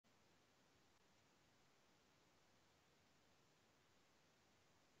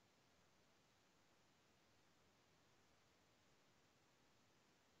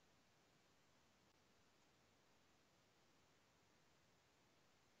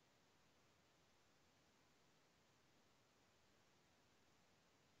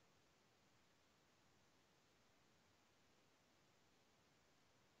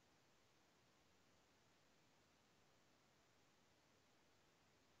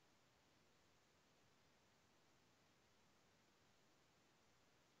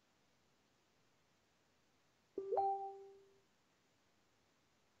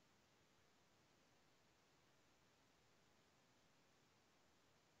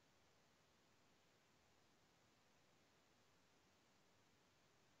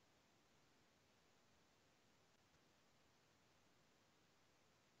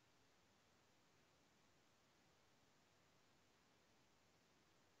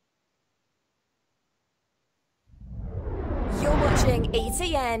You're watching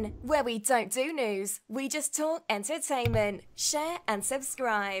ETN, where we don't do news, we just talk entertainment. Share and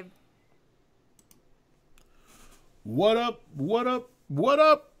subscribe. What up? What up? What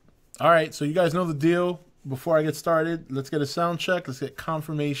up? All right, so you guys know the deal. Before I get started, let's get a sound check. Let's get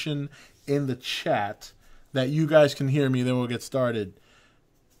confirmation in the chat that you guys can hear me. Then we'll get started.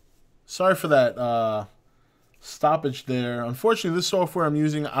 Sorry for that stoppage there. Unfortunately, this software I'm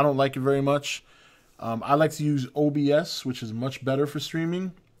using, I don't like it very much. I like to use OBS, which is much better for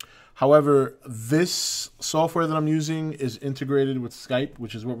streaming. However, this software that I'm using is integrated with Skype,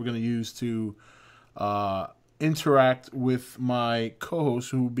 which is what we're going to use to interact with my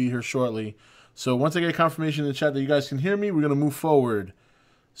co-host, who will be here shortly. So once I get confirmation in the chat that you guys can hear me, we're going to move forward.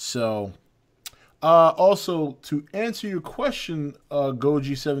 So also, to answer your question,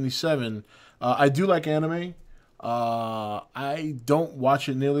 Goji77, I do like anime. I don't watch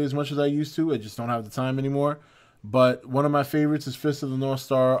it nearly as much as I used to. I just don't have the time anymore. But one of my favorites is Fist of the North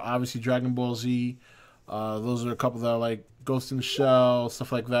Star, obviously Dragon Ball Z. Those are a couple that I like. Ghost in the Shell,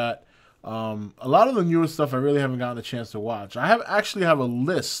 stuff like that. A lot of the newer stuff I really haven't gotten a chance to watch. I actually have a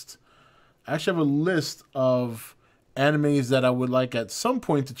list. I actually have a list of animes that I would like at some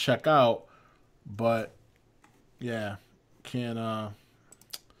point to check out. But yeah, can't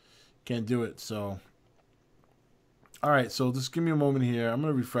do it. So. All right, so just give me a moment here. I'm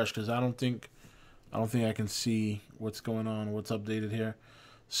gonna refresh because I don't think I can see what's going on, what's updated here.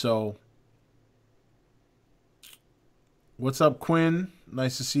 So, what's up, Quinn?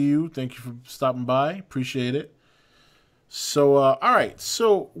 Nice to see you. Thank you for stopping by. Appreciate it. So, all right,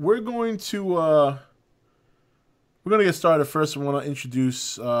 so we're going to get started. First, I want to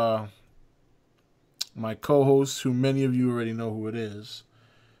introduce my co-host, who many of you already know who it is.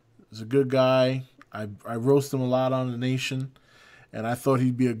 He's a good guy. I roast him a lot on the nation, and I thought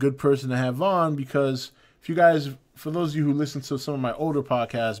he'd be a good person to have on because if you guys, for those of you who listen to some of my older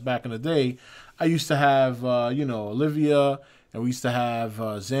podcasts back in the day, I used to have, Olivia, and we used to have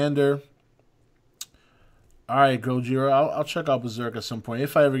Xander. All right, Gojira, I'll check out Berserk at some point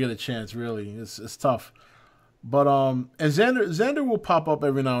if I ever get a chance. Really, it's tough, but and Xander will pop up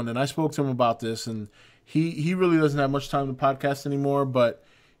every now and then. I spoke to him about this, and he really doesn't have much time to podcast anymore, but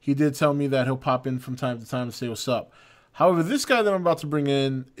he did tell me that he'll pop in from time to time to say what's up. However, this guy that I'm about to bring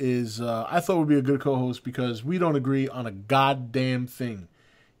in is, I thought would be a good co-host because we don't agree on a goddamn thing.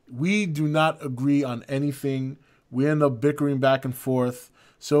 We do not agree on anything. We end up bickering back and forth.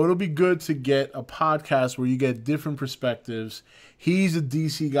 So it'll be good to get a podcast where you get different perspectives. He's a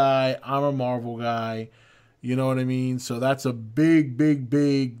DC guy. I'm a Marvel guy. You know what I mean? So that's a big, big,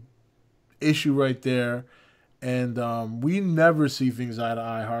 big issue right there. And we never see things eye to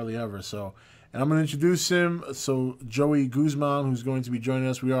eye, hardly ever. So, and I'm going to introduce him. So, Joey Guzman, who's going to be joining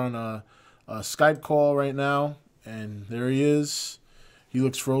us. We are on a Skype call right now. And there he is. He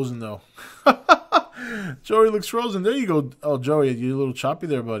looks frozen, though. Joey looks frozen. There you go. Oh, Joey, you're a little choppy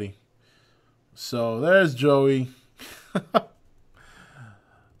there, buddy. So, there's Joey.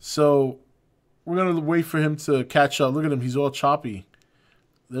 So, we're going to wait for him to catch up. Look at him. He's all choppy.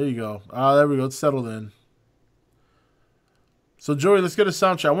 There you go. There we go. It's settled in. So, Joey, let's get a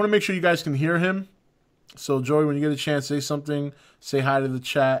sound check. I want to make sure you guys can hear him. So, Joey, when you get a chance, say something. Say hi to the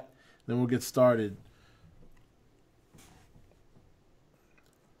chat. Then we'll get started.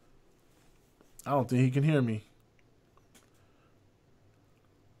 I don't think he can hear me.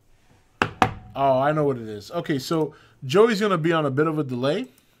 Oh, I know what it is. Okay, so Joey's going to be on a bit of a delay.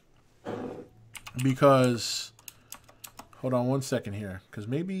 Because, hold on one second here. Because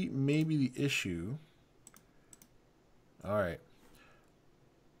maybe the issue. All right.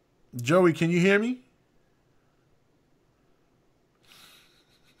 Joey, can you hear me?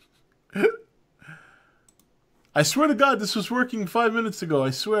 I swear to God, this was working 5 minutes ago.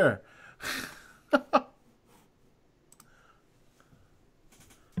 I swear.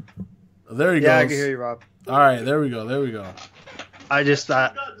 There he goes. Yeah, I can hear you, Rob. All right, there we go. There we go. I just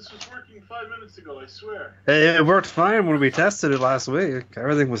thought. God, this was working 5 minutes ago. I swear. It worked fine when we tested it last week.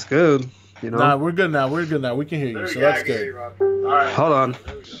 Everything was good. You know? Nah, we're good now. We're good now. We can hear you. So that's good. All right. Hold on.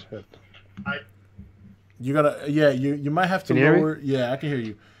 You gotta, yeah. You might have to lower. Yeah, I can hear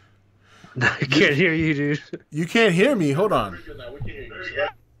you. I can't hear you, dude. You can't hear me. Hold on.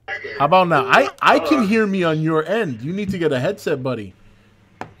 How about now? I can hear me on your end. You need to get a headset, buddy.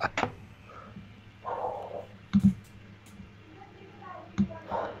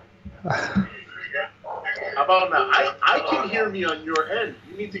 How about now? I can hear me on your end.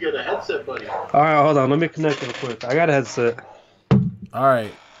 You need to get a headset, buddy. All right, hold on. Let me connect real quick. I got a headset. All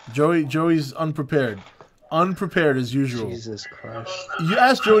right. Joey's unprepared. Unprepared as usual. Jesus Christ. You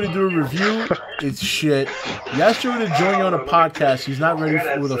asked Joey to do a review, it's shit. You asked Joey to join you on a podcast, he's not ready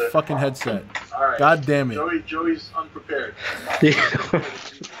with a fucking headset. God damn it. Joey's unprepared.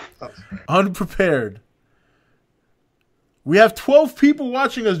 Unprepared. We have 12 people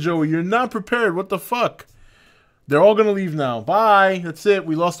watching us, Joey. You're not prepared. What the fuck? They're all going to leave now. Bye. That's it.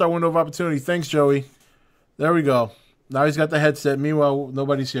 We lost our window of opportunity. Thanks, Joey. There we go. Now he's got the headset. Meanwhile,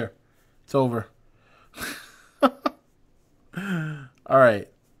 nobody's here. It's over. All right.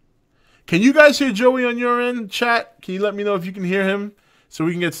 Can you guys hear Joey on your end, chat? Can you let me know if you can hear him so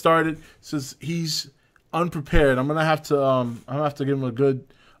we can get started? Since he's unprepared, I'm gonna have to give him a good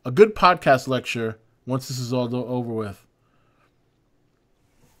podcast lecture once this is all over with.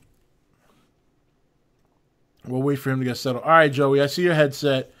 We'll wait for him to get settled. All right, Joey, I see your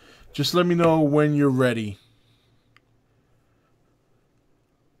headset. Just let me know when you're ready.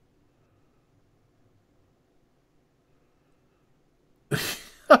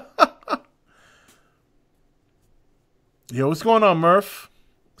 Yo, what's going on, Murph?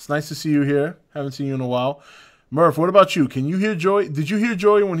 It's nice to see you here. Haven't seen you in a while. Murph, what about you? Can you hear Joey? Did you hear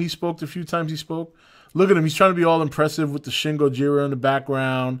Joey when he spoke the few times he spoke? Look at him. He's trying to be all impressive with the Shin Gojira in the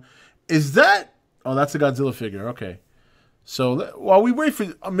background. Is that... Oh, that's a Godzilla figure. Okay. So while we wait for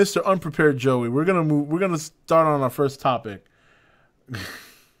Mr. Unprepared Joey, we're gonna start on our first topic.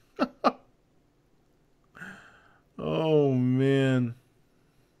 Oh, man.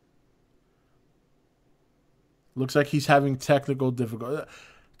 Looks like he's having technical difficulty.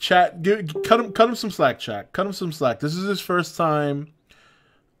 Chat, cut him some slack, chat. Cut him some slack. This is his first time.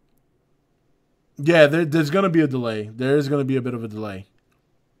 Yeah, there's going to be a delay. There is going to be a bit of a delay.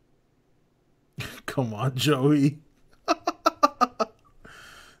 Come on, Joey.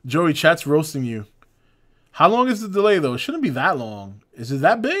 Joey, chat's roasting you. How long is the delay, though? It shouldn't be that long. Is it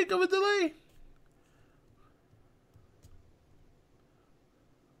that big of a delay?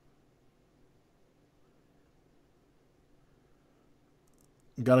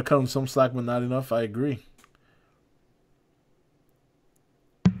 Gotta cut him some slack, but not enough. I agree.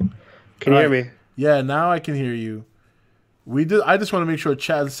 Can you hear me? Yeah, now I can hear you. I just want to make sure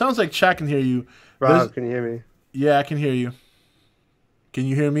chat. It sounds like chat can hear you. Rob, can you hear me? Yeah, I can hear you. Can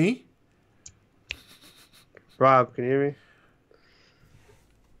you hear me? Rob, can you hear me?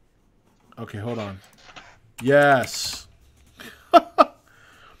 Okay, hold on. Yes.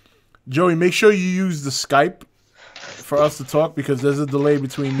 Joey, make sure you use the Skype for us to talk because there's a delay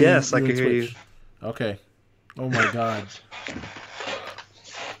between me yes, and I can hear Twitch. you. Okay. Oh my God.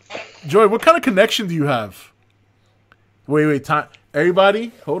 Joey, what kind of connection do you have? Wait, time.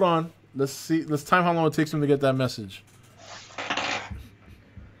 Everybody, hold on. Let's see. Let's time how long it takes him to get that message.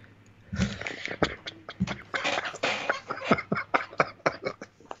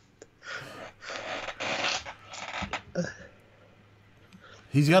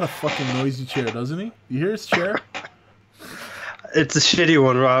 He's got a fucking noisy chair, doesn't he? You hear his chair? It's a shitty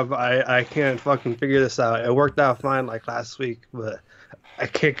one, Rob. I can't fucking figure this out. It worked out fine like last week, but I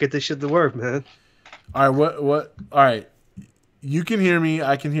can't get this shit to work, man. All right, what? All right, you can hear me.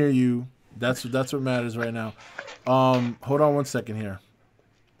 I can hear you. That's what matters right now. Hold on one second here.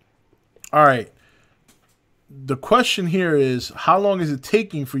 All right. The question here is, how long is it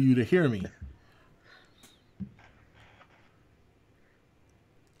taking for you to hear me?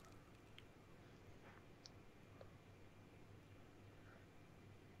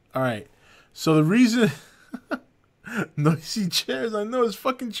 All right. So the reason noisy chairs, I know his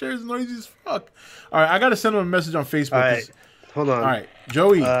fucking chair's noisy as fuck. All right, I got to send him a message on Facebook. All right. Hold on. All right,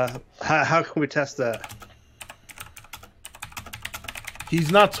 Joey. How can we test that? He's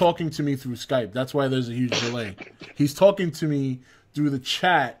not talking to me through Skype. That's why there's a huge delay. He's talking to me through the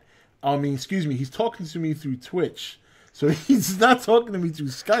chat. He's talking to me through Twitch. So he's not talking to me through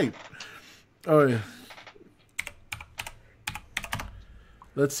Skype. Oh, yeah.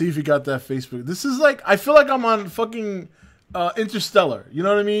 Let's see if he got that Facebook. This is like, I feel like I'm on fucking Interstellar. You know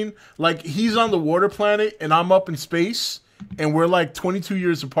what I mean? Like, he's on the water planet and I'm up in space and we're like 22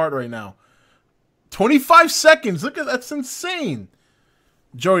 years apart right now. 25 seconds. Look at that. That's insane.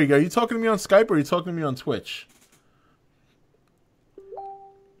 Joey, are you talking to me on Skype or are you talking to me on Twitch?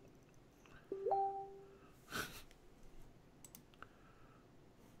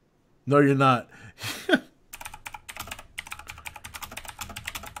 No, you're not.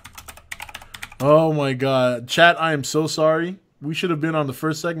 Oh my god. Chat, I am so sorry. We should have been on the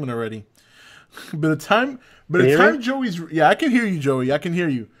first segment already. By the time Joey's... Yeah, I can hear you, Joey. I can hear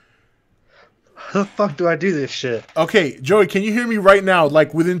you. How the fuck do I do this shit? Okay, Joey, can you hear me right now?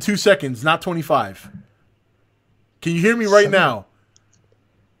 Like within 2 seconds, not 25. Can you hear me right now?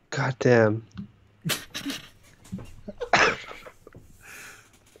 God damn.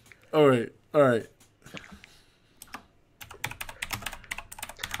 All right.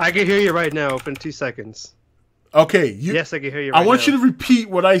 I can hear you right now. Open 2 seconds. Okay. Yes, I can hear you right now. I want you to repeat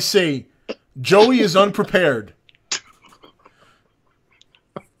what I say. Joey is unprepared.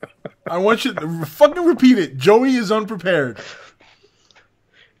 I want you to fucking repeat it. Joey is unprepared.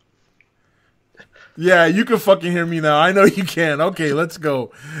 Yeah, you can fucking hear me now. I know you can. Okay, let's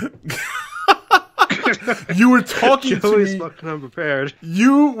go. You were talking to me. Joey's fucking unprepared.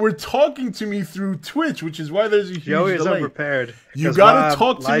 You were talking to me through Twitch, which is why there's a huge Joey is delay. unprepared. You gotta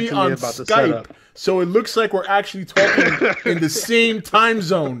talk to me on Skype, so it looks like we're actually talking in the same time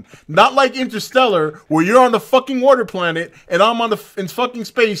zone. Not like Interstellar, where you're on the fucking water planet and I'm on in fucking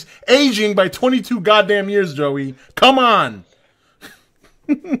space, aging by 22 goddamn years, Joey. Come on.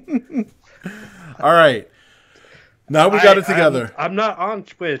 All right. Now we got it together. I'm not on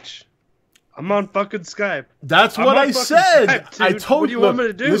Twitch. I'm on fucking Skype. That's what I said. Skype, I told you. What do you want me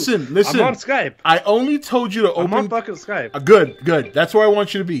to do? Listen. I'm on Skype. I only told you to open. I'm on fucking Skype. Good. That's where I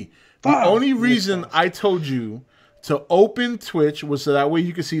want you to be. The only reason I told you to open Twitch was so that way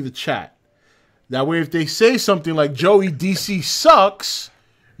you can see the chat. That way, if they say something like Joey DC sucks,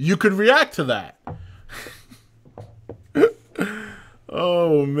 you could react to that.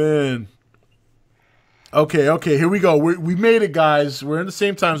 Oh man. Okay, here we go. We made it, guys. We're in the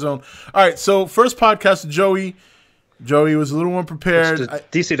same time zone. All right, so first podcast, Joey. Joey was a little unprepared.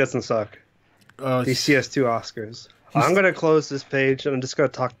 DC doesn't suck. DC has 2 Oscars. I'm going to close this page, and I'm just going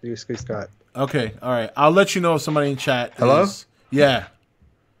to talk to you, Scott. Okay, all right. I'll let you know if somebody in chat Hello? Yeah.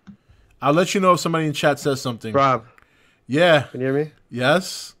 I'll let you know if somebody in chat says something. Rob. Yeah. Can you hear me?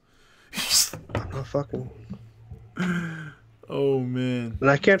 Yes? I'm not fucking... Oh, man. And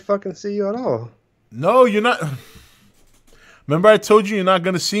I can't fucking see you at all. No, you're not. Remember, I told you you're not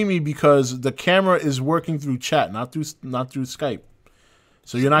going to see me because the camera is working through chat, not through Skype.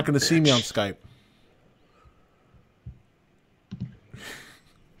 So you're not going to see me on Skype.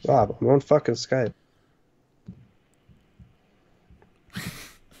 Rob, I'm on fucking Skype.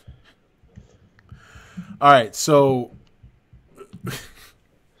 All right, so.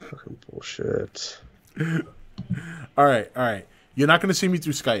 Fucking bullshit. All right. You're not going to see me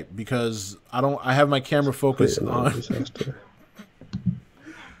through Skype because I have my camera focused on.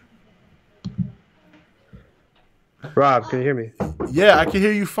 Rob, can you hear me? Yeah, I can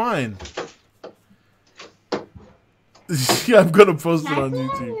hear you fine. Yeah, I'm going to post it on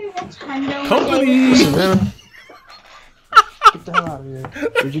YouTube. Company! Listen, man. Get the hell out of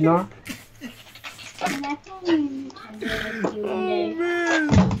here. Did you knock? Oh, man.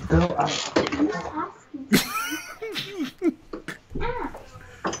 Go out.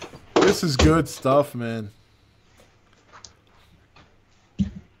 This is good stuff, man.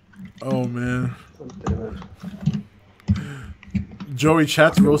 Oh, man. Joey,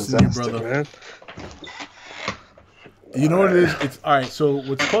 chat's roasting you, brother. Man. You know what it is? It's all right. So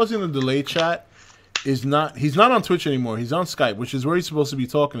what's causing the delay, chat, is he's not on Twitch anymore. He's on Skype, which is where he's supposed to be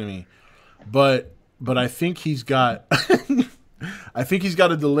talking to me. But I think he's got I think he's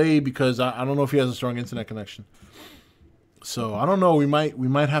got a delay because I don't know if he has a strong internet connection. So I don't know. We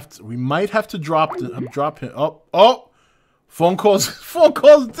might have to drop him. Oh, phone calls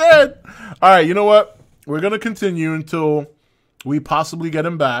dead. All right. You know what? We're gonna continue until we possibly get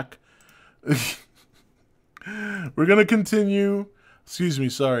him back. We're gonna continue. Excuse me.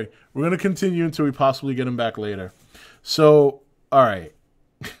 Sorry. We're gonna continue until we possibly get him back later. So all right.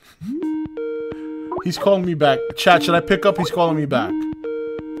 He's calling me back. Chat, should I pick up? He's calling me back.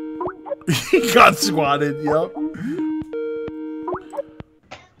 He got swatted. Yep.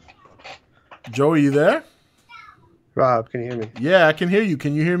 Joey, you there? Rob, can you hear me? Yeah, I can hear you.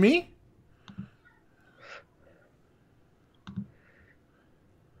 Can you hear me?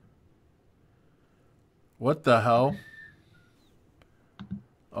 What the hell?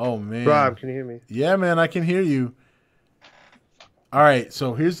 Oh, man. Rob, can you hear me? Yeah, man, I can hear you. All right,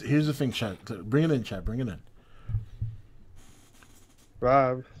 so here's the thing, chat. Bring it in, chat. Bring it in.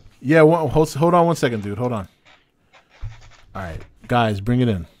 Rob. Yeah, hold on one second, dude. Hold on. All right, guys, bring it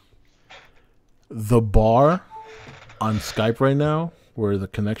in. The bar on Skype right now, where the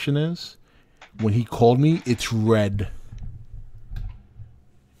connection is, when he called me, it's red.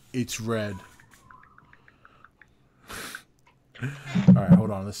 It's red. All right,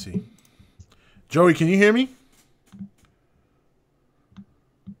 hold on. Let's see. Joey, can you hear me?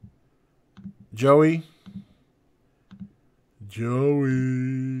 Joey.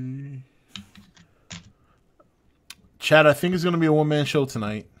 Chad, I think it's going to be a one-man show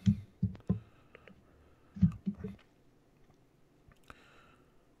tonight.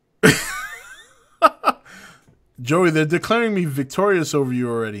 Joey, they're declaring me victorious over you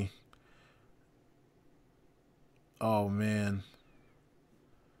already. Oh, man.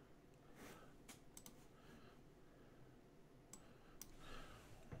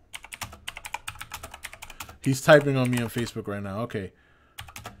 He's typing on me on Facebook right now. Okay.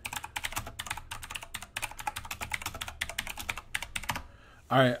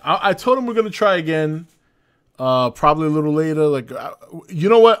 All right. I told him we're going to try again. Probably a little later. Like, you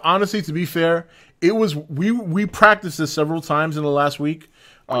know what? Honestly, to be fair, it was we practiced this several times in the last week,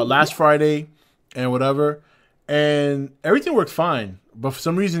 last Friday, and whatever, and everything worked fine. But for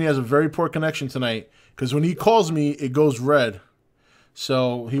some reason, he has a very poor connection tonight because when he calls me, it goes red.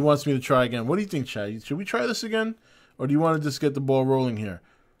 So he wants me to try again. What do you think, Chad? Should we try this again, or do you want to just get the ball rolling here?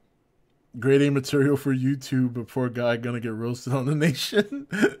 Grade A material for YouTube, but poor guy gonna get roasted on the nation.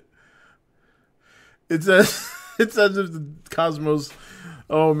 It's as if the Cosmos.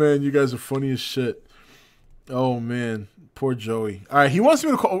 Oh man, you guys are funny as shit. Oh man, poor Joey. All right, he wants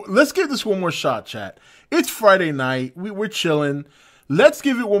me to call. Let's give this one more shot, chat. It's Friday night. We're chilling. Let's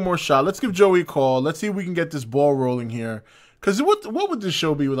give it one more shot. Let's give Joey a call. Let's see if we can get this ball rolling here. Because what would this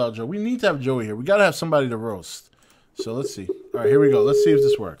show be without Joey? We need to have Joey here. We got to have somebody to roast. So let's see. All right, here we go. Let's see if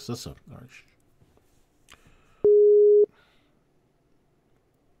this works. Let's go. All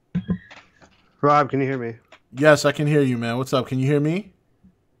right. Rob, can you hear me? Yes, I can hear you, man. What's up? Can you hear me?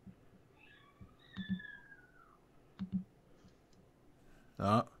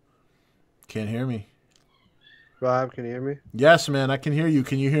 Can't hear me. Rob, can you hear me? Yes, man, I can hear you.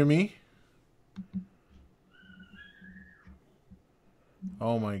 Can you hear me?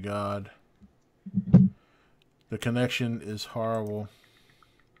 Oh my God. The connection is horrible.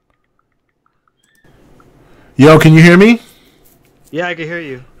 Yo, can you hear me? Yeah, I can hear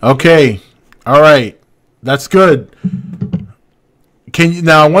you. Okay. All right. That's good.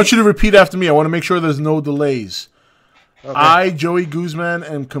 Now I want you to repeat after me. I want to make sure there's no delays. Okay. I, Joey Guzman,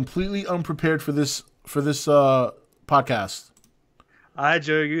 am completely unprepared for this podcast. I,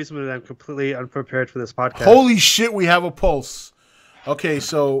 Joey Guzman, am completely unprepared for this podcast. Holy shit, we have a pulse. Okay,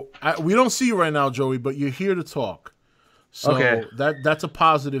 so we don't see you right now, Joey, but you're here to talk. So okay. That's a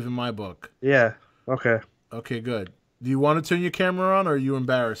positive in my book. Yeah. Okay. Okay, good. Do you want to turn your camera on, or are you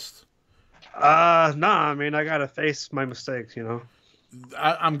embarrassed? Nah. I mean, I gotta face my mistakes, you know.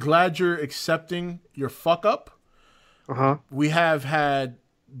 I'm glad you're accepting your fuck up. We have had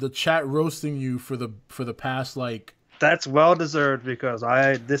the chat roasting you for the past like. That's well deserved because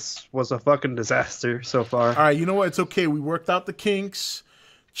this was a fucking disaster so far. All right, you know what? It's okay. We worked out the kinks.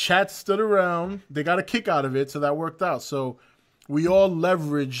 Chat stood around. They got a kick out of it, so that worked out. So we all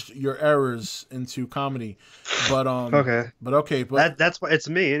leveraged your errors into comedy. But okay. But that's what it's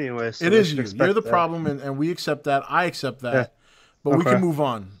me anyway. So it is you. You're the problem, and we accept that. I accept that. Yeah. But we can move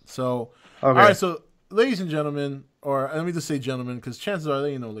on. So all right. So ladies and gentlemen, or let me just say gentlemen, because chances are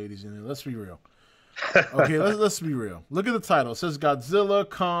there ain't no ladies in here. Let's be real. Okay, let's be real. Look at the title. It says Godzilla,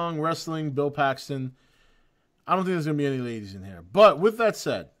 Kong, Wrestling, Bill Paxton. I don't think there's going to be any ladies in here. But with that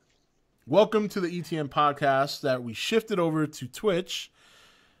said, welcome to the E.T.N. podcast that we shifted over to Twitch.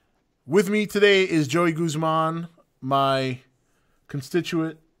 With me today is Joey Guzman, my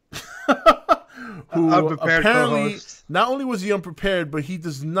constituent, who apparently not only was he unprepared, but he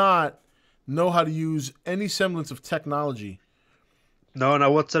does not know how to use any semblance of technology.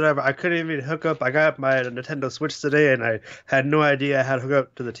 No, whatsoever. I couldn't even hook up. I got my Nintendo Switch today, and I had no idea how to hook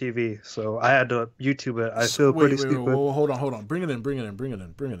up to the TV, so I had to YouTube it. I feel pretty stupid. Wait, hold on. Bring it in.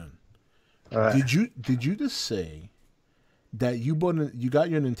 All right. Did you just say that you got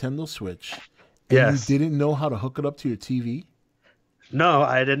your Nintendo Switch and you didn't know how to hook it up to your TV? No,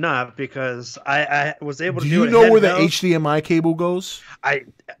 I did not, because I was able to do it. Do you know where the HDMI cable goes?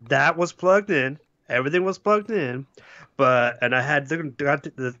 That was plugged in. Everything was plugged in. And I had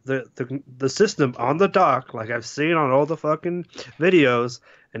the system on the dock, like I've seen on all the fucking videos,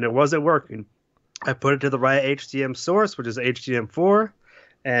 and it wasn't working. I put it to the right HDMI source, which is HDMI 4,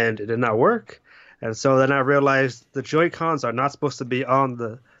 and it did not work. And so then I realized the Joy-Cons are not supposed to be on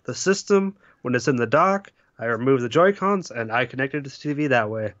the system when it's in the dock. I removed the Joy-Cons, and I connected to the TV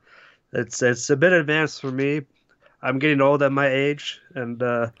that way. It's a bit advanced for me. I'm getting old at my age, and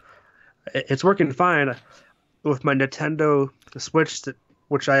it's working fine with my Nintendo Switch,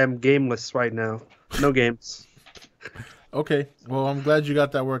 which I am gameless right now. No games. Okay. Well, I'm glad you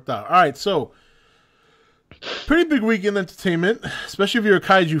got that worked out. All right. So Pretty big week in entertainment, especially if you're a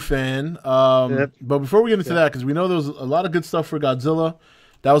kaiju fan. But before we get into that, because we know there was a lot of good stuff for Godzilla.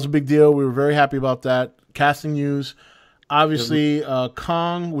 That was a big deal. We were very happy about that. Casting news. Obviously,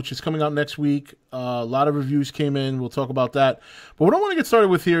 Kong, which is coming out next week. A lot of reviews came in. We'll talk about that. But what I want to get started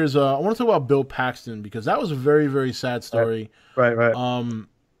with here is I want to talk about Bill Paxton, because that was a very, very sad story. Right.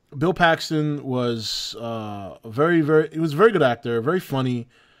 Bill Paxton was he was a very good actor, very funny.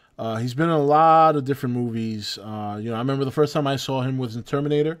 He's been in a lot of different movies. I remember the first time I saw him was in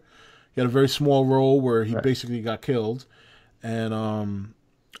Terminator. He had a very small role where he basically got killed. And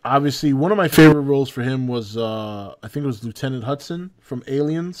obviously, one of my favorite roles for him was, I think it was Lieutenant Hudson from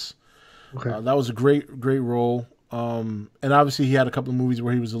Aliens. Okay. That was a great role. And obviously, he had a couple of movies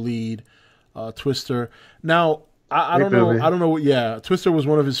where he was the lead. Twister. Now, I don't know. Yeah, Twister was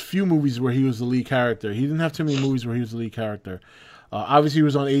one of his few movies where he was the lead character. He didn't have too many movies where he was the lead character. Obviously, he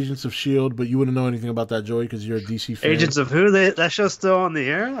was on Agents of S.H.I.E.L.D., but you wouldn't know anything about that, Joey, because you're a DC fan. Agents of who? That show's still on the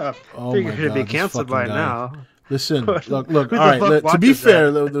air? I figured it could be canceled by now. Listen, look. All right. To be fair,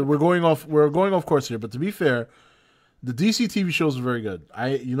 we're going off course here. But to be fair, the DC TV shows are very good. I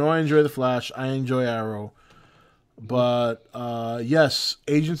enjoy The Flash. I enjoy Arrow. But yes,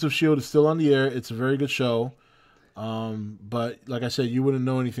 Agents of S.H.I.E.L.D. is still on the air. It's a very good show. But like I said, you wouldn't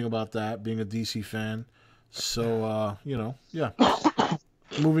know anything about that being a DC fan. So yeah.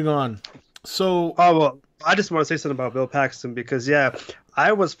 Moving on. So I just want to say something about Bill Paxton because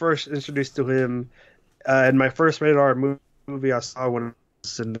I was first introduced to him. In my first rated R movie I saw when I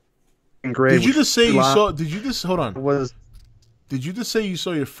was in grade. Did you just say you saw? Did you just hold on? Was Did you just say you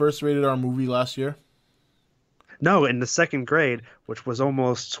saw your first rated R movie last year? No, in the second grade, which was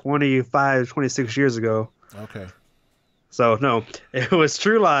almost 26 years ago. Okay. So no, it was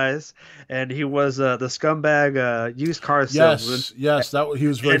True Lies, and he was the scumbag used car salesman. Yes, he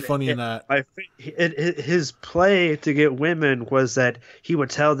was very funny in that. His play to get women was that he would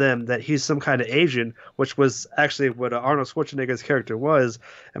tell them that he's some kind of Asian, which was actually what Arnold Schwarzenegger's character was.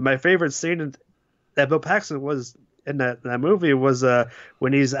 And my favorite scene that Bill Paxton was in that movie was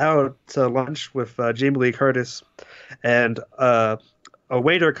when he's out to lunch with Jamie Lee Curtis, and a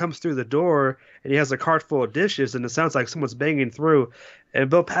waiter comes through the door. And he has a cart full of dishes, and it sounds like someone's banging through.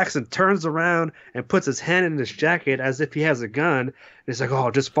 And Bill Paxton turns around and puts his hand in his jacket as if he has a gun. And he's like, "Oh,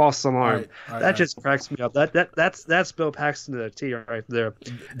 just false alarm." That just cracks me up. That's Bill Paxton to the T right there.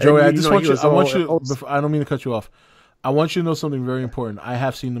 Joey, I don't mean to cut you off. I want you to know something very important. I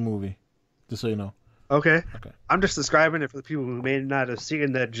have seen the movie, just so you know. Okay. I'm just describing it for the people who may not have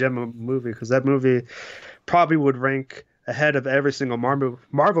seen that gem of movie, because that movie probably would rank ahead of every single Marvel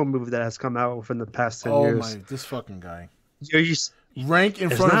movie that has come out within the past 10 years. Oh my, this fucking guy. Rank in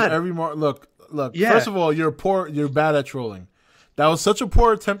front of every Look. Yeah. First of all, you're bad at trolling. That was such a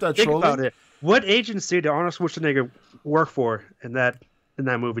poor attempt at trolling. Think about it. What agency did Arnold Schwarzenegger work for in that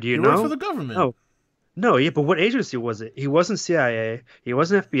movie? Do you know? He worked for the government. No, yeah, but what agency was it? He wasn't CIA. He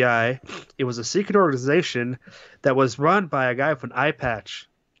wasn't FBI. It was a secret organization that was run by a guy with an eye patch.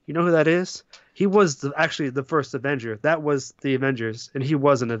 You know who that is? He was actually the first Avenger. That was the Avengers, and he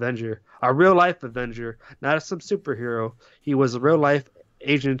was an Avenger. A real-life Avenger, not some superhero. He was a real-life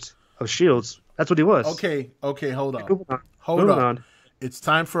agent of S.H.I.E.L.D. That's what he was. Okay, hold on. Hold on. It's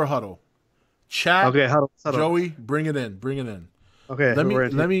time for a huddle. Chat. Okay, huddle. Joey, bring it in. Okay, let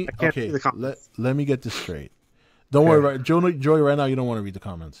me get this straight. Don't worry, Joey, right now you don't want to read the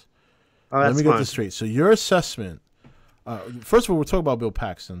comments. Let me get this straight. So your assessment, first of all, we're talking about Bill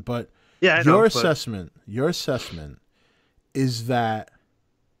Paxton, but your assessment is that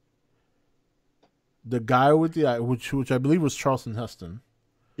the guy with the eye, which I believe was Charlton Heston.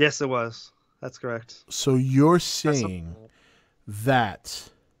 Yes, it was. That's correct. So you're saying that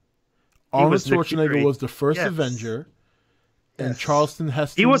Arnold Schwarzenegger was the first Avenger, and Charlton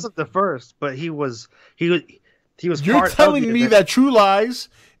Heston. He wasn't the first, but he was. You're telling me that True Lies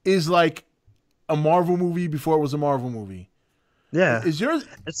is like a Marvel movie before it was a Marvel movie. Yeah,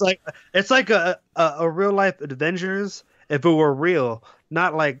 It's like a real life Avengers if it were real,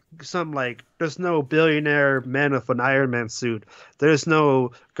 not like there's no billionaire man with an Iron Man suit. There's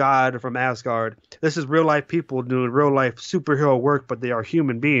no god from Asgard. This is real life people doing real life superhero work, but they are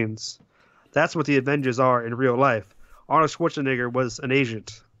human beings. That's what the Avengers are in real life. Arnold Schwarzenegger was an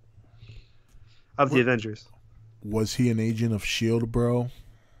agent of the Avengers. Was he an agent of S.H.I.E.L.D., bro?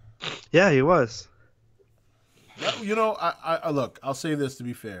 Yeah, he was. You know, I look, I'll say this to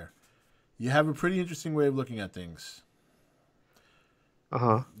be fair. You have a pretty interesting way of looking at things.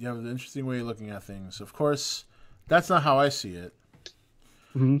 Uh-huh. You have an interesting way of looking at things. Of course, that's not how I see it.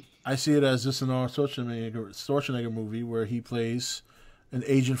 Mm-hmm. I see it as just an Arnold Schwarzenegger movie where he plays an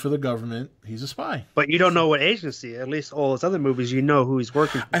agent for the government. He's a spy. But you don't know what agency. At least all his other movies, you know who he's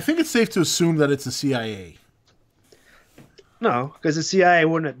working for. I think it's safe to assume that it's the CIA. No, because the CIA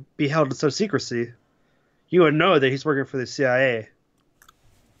wouldn't be held in such secrecy. You would know that he's working for the CIA.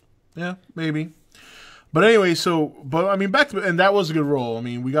 Yeah, maybe. But anyway, but I mean, back to, and that was a good role. I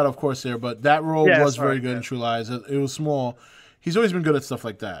mean, we got off course there, but that role was very good in True Lies. It was small. He's always been good at stuff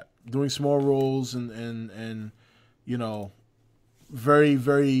like that, doing small roles and you know, very,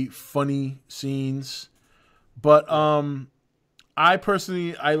 very funny scenes. But I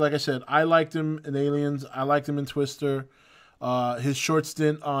personally, like I said, I liked him in Aliens. I liked him in Twister. His short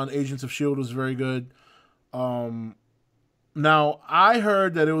stint on Agents of S.H.I.E.L.D. was very good. Now, I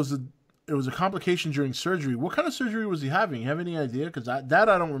heard that it was a complication during surgery. What kind of surgery was he having? You have any idea? Because I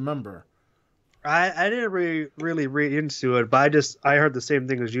don't remember. I didn't really read into it, but I heard the same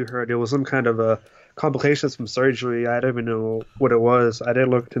thing as you heard. It was some kind of a complications from surgery. I don't even know what it was. I didn't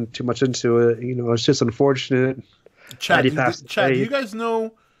look too much into it. You know, it's just unfortunate. Chad, do you guys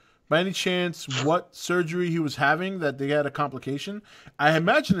know by any chance what surgery he was having that they had a complication? I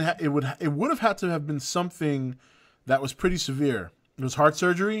imagine it would have had to have been something that was pretty severe. It was heart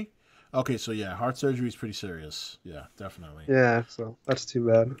surgery. Okay, so yeah, heart surgery is pretty serious. Yeah, definitely. Yeah, so that's too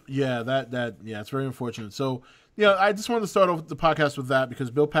bad. Yeah, it's very unfortunate. So yeah, I just wanted to start off the podcast with that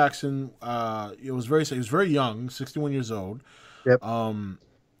because Bill Paxton, he was very young, 61 years old. Yep.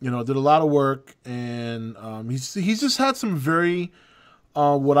 You know, did a lot of work, and he's just had some very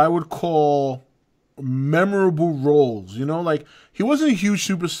what I would call memorable roles. You know, like he wasn't a huge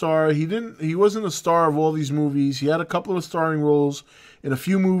superstar. He wasn't a star of all these movies. He had a couple of starring roles in a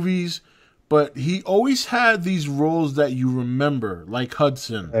few movies, but he always had these roles that you remember, like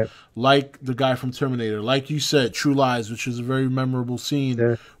Hudson, right, like the guy from Terminator, like you said, True Lies, which is a very memorable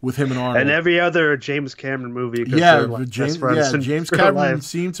scene with him and Arnold. And every other James Cameron movie. James Cameron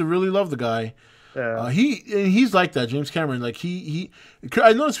seemed to really love the guy. Yeah. He's like that, James Cameron. Like I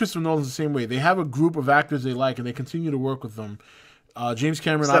noticed Christopher Nolan's the same way. They have a group of actors they like, and they continue to work with them. James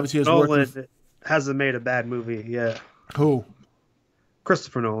Cameron obviously has worked with... hasn't made a bad movie yet. Who?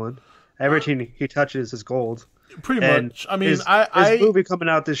 Christopher Nolan. Everything he touches is gold. Pretty much. I mean, his movie coming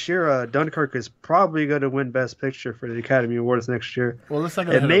out this year, Dunkirk, is probably going to win Best Picture for the Academy Awards next year. Well, let's not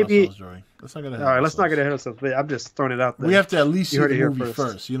get ahead of ourselves, Joey. Let's not get ahead. All right, let's not get ahead of ourselves. I'm just throwing it out there. We have to at least see the movie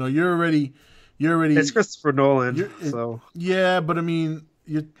first. You know, you're already. It's Christopher Nolan, so yeah. But I mean,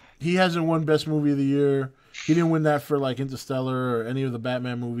 he hasn't won Best Movie of the Year. He didn't win that for like Interstellar or any of the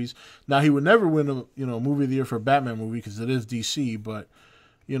Batman movies. Now he would never win a Movie of the Year for a Batman movie because it is DC, but.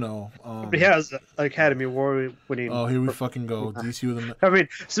 You know, he has an Academy Award winning. Oh, here we fucking go. DC with him. I mean,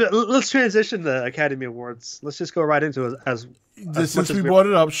 so let's transition the Academy Awards. Let's just go right into it. Since we brought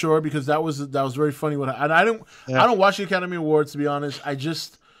it up, sure, because that was very funny. And I don't watch the Academy Awards, to be honest.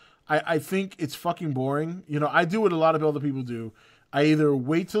 I think it's fucking boring. You know, I do what a lot of other people do. I either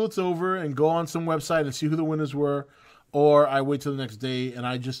wait till it's over and go on some website and see who the winners were, or I wait till the next day and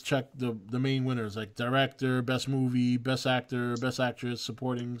I just check the main winners, like director, best movie, best actor, best actress,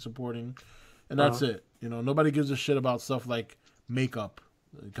 supporting, and that's it. You know, nobody gives a shit about stuff like makeup,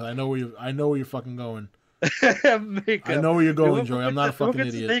 because I know where you're fucking going. Makeup. I know where you're going, Joey. I'm not a fucking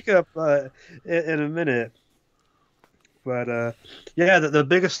idiot. Makeup in a minute, but yeah, the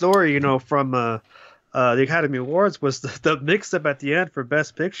biggest story, you know, from the Academy Awards was the mix-up at the end for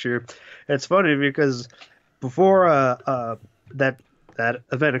Best Picture. It's funny because before that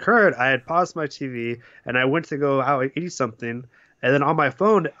event occurred, I had paused my TV and I went to go out and eat something. And then on my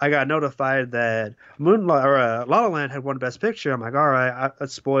phone, I got notified that La La Land had won Best Picture. I'm like, all right,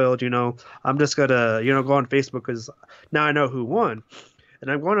 that's spoiled. You know, I'm just gonna go on Facebook because now I know who won.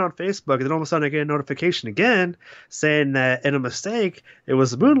 And I'm going on Facebook, and then all of a sudden I get a notification again saying that in a mistake, it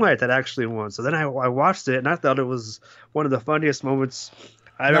was Moonlight that actually won. So then I watched it, and I thought it was one of the funniest moments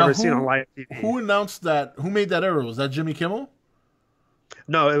I've ever seen on live TV. Who announced that? Who made that error? Was that Jimmy Kimmel?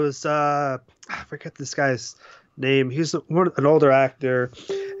 No, it was I forget this guy's name. He's an older actor,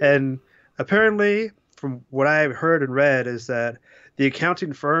 and apparently, from what I've heard and read, is that the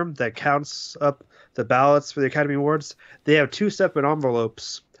accounting firm that counts up the ballots for the Academy Awards, they have two separate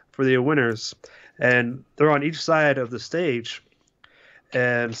envelopes for the winners, and they're on each side of the stage,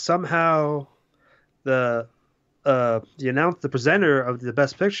 and somehow the presenter of the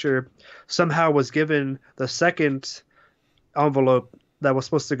Best Picture somehow was given the second envelope that was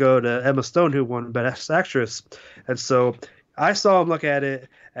supposed to go to Emma Stone, who won Best Actress. And so I saw him look at it,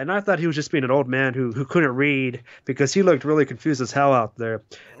 and I thought he was just being an old man who couldn't read, because he looked really confused as hell out there.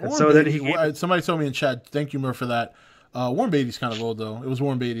 And so then somebody told me in chat, thank you, Murph, for that. Warren Beatty's kind of old, though. It was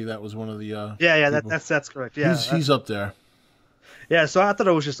Warren Beatty that was one of the that's correct. Yeah, he's up there. Yeah, so I thought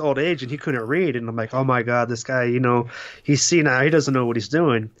it was just old age and he couldn't read. And I'm like, oh my God, this guy, he's senile. He doesn't know what he's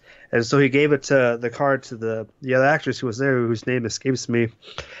doing. And so he gave it to the card to the other actress who was there, whose name escapes me. And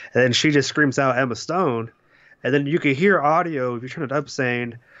then she just screams out Emma Stone. And then you could hear audio, if you turn it up,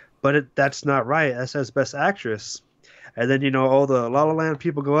 saying, but that's not right. That says Best Actress. And then, all the La La Land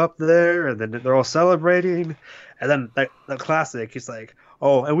people go up there, and then they're all celebrating. And then the classic, he's like,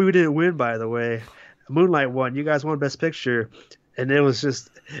 oh, and we didn't win, by the way. Moonlight won. You guys won Best Picture. And it was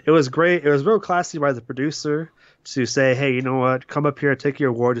great. It was real classy by the producer to say, hey, you know what? Come up here, take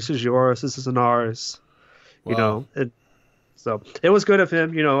your award. This is yours. This isn't ours. Wow. So it was good of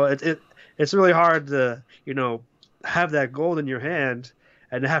him. It's really hard to, have that gold in your hand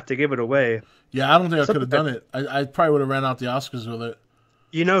and have to give it away. Yeah, I don't think I could have done it. I probably would have ran out the Oscars with it.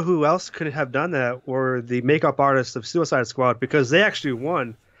 You know who else could have done that were the makeup artists of Suicide Squad, because they actually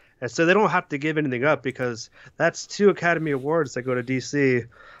won. And so they don't have to give anything up because that's 2 Academy Awards that go to DC.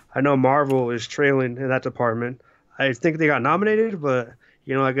 I know Marvel is trailing in that department. I think they got nominated, but,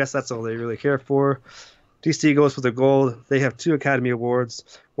 I guess that's all they really care for. DC goes for the gold. They have 2 Academy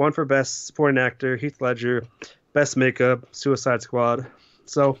Awards, one for Best Supporting Actor, Heath Ledger, Best Makeup, Suicide Squad.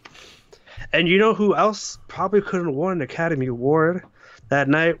 So, and you know who else probably couldn't have won an Academy Award that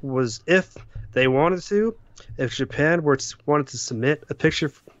night was if they wanted to, if Japan wanted to submit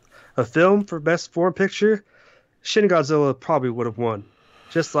a film for Best Foreign Picture, Shin Godzilla probably would have won.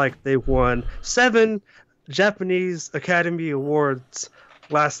 Just like they won 7 Japanese Academy Awards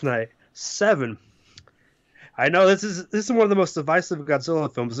last night. 7. I know this is one of the most divisive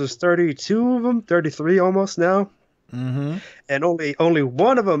Godzilla films. There's 32 of them, 33 almost now. Mm-hmm. And only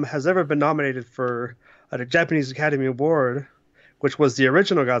one of them has ever been nominated for a Japanese Academy Award, which was the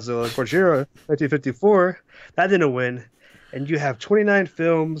original Godzilla, Gojira, 1954. That didn't win. And you have 29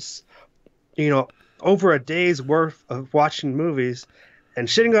 films, over a day's worth of watching movies. And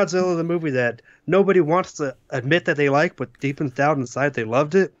Shin Godzilla, the movie that nobody wants to admit that they like, but deep down inside they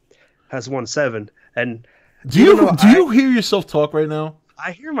loved it, has won 7. And do you hear yourself talk right now?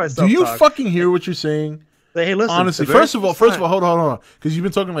 I hear myself. Do you talk. fucking hear what you're saying? Hey, listen. Honestly, first of all, hold on, because you've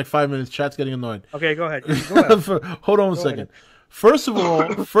been talking like 5 minutes. Chat's getting annoyed. Okay, go ahead. Go ahead. Hold on a second. Ahead. First of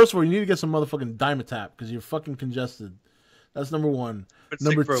all, you need to get some motherfucking Dimetap because you're fucking congested. That's number 1.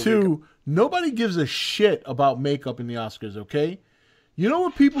 Number 2, nobody gives a shit about makeup in the Oscars. Okay. You know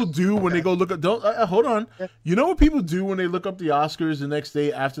what people do when they go look at? Hold on. You know what people do when they look up the Oscars the next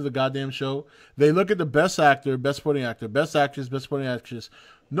day after the goddamn show? They look at the Best Actor, Best Supporting Actor, Best Actress, Best Supporting Actress.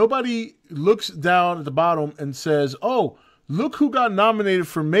 Nobody looks down at the bottom and says, "Oh, look who got nominated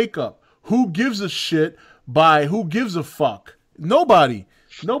for makeup. Who gives a shit by who gives a fuck?" Nobody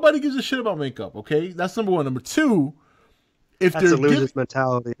gives a shit about makeup. Okay, that's number 1. Number 2. If that's a loser's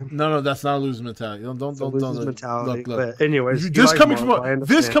mentality. No, that's not a loser's mentality. Don't mentality. Look. But anyways, this coming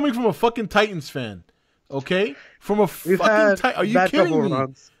from a fucking Titans fan, okay? From a fucking are you kidding me?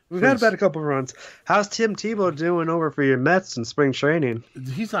 We've had a couple of runs. How's Tim Tebow doing over for your Mets in spring training?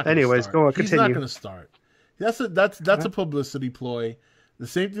 He's not. Anyways, go on. Continue. He's not going to start. That's a publicity ploy. The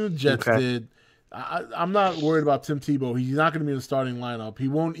same thing the Jets did. I'm not worried about Tim Tebow. He's not going to be in the starting lineup. He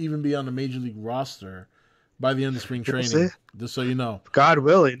won't even be on the major league roster by the end of spring training. Just so you know, God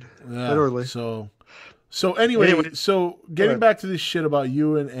willing, literally. So anyway, so getting back to this shit about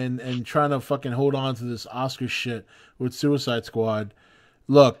you and trying to fucking hold on to this Oscar shit with Suicide Squad.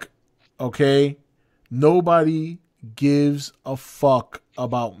 Look, okay, nobody gives a fuck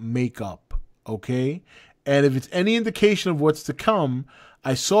about makeup, okay? And if it's any indication of what's to come,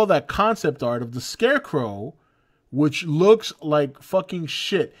 I saw that concept art of the Scarecrow, which looks like fucking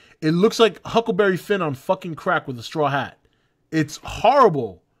shit. It looks like Huckleberry Finn on fucking crack with a straw hat. It's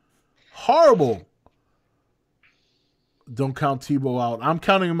horrible. Horrible. Don't count Tebow out. I'm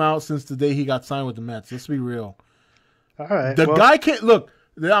counting him out since the day he got signed with the Mets. Let's be real. All right. The guy can't... Look,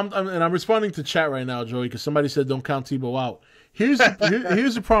 I'm responding to chat right now, Joey, because somebody said don't count Tebow out. Here's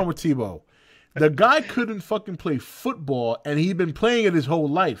the problem with Tebow. The guy couldn't fucking play football, and he'd been playing it his whole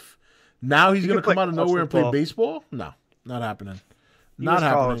life. Now he's going to come out of nowhere and play baseball? No, not happening. Not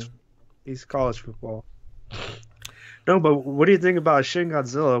happening. He's college football. No, but what do you think about Shin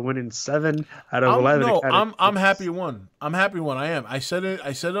Godzilla winning 7 out of 11? No, I'm happy it won. I'm happy it won. I am. I said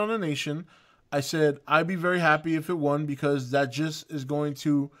it on The Nation. I said I'd be very happy if it won because that just is going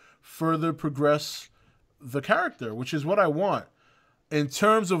to further progress the character, which is what I want. In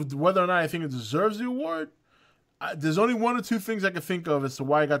terms of whether or not I think it deserves the award, there's only 1 or 2 things I can think of as to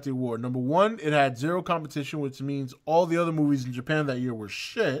why I got the award. Number 1, it had 0 competition, which means all the other movies in Japan that year were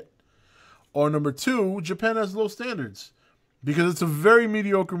shit. Or number 2, Japan has low standards. because it's a very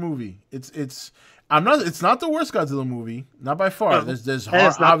mediocre movie. It's not the worst Godzilla movie, not by far. No, There's and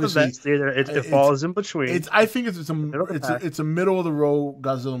it's not obviously the best either. It falls in between. I think it's a middle of the road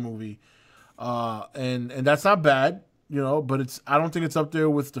Godzilla movie, and that's not bad, But I don't think it's up there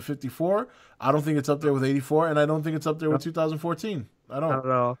with the 54. I don't think it's up there with 84, and I don't think it's up there with 2014. I don't. Not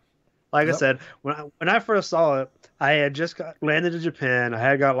at all. Like I said, when I first saw it, I had just landed in Japan. I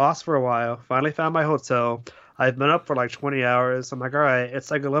had got lost for a while. Finally found my hotel. I've been up for like 20 hours. I'm like, all right,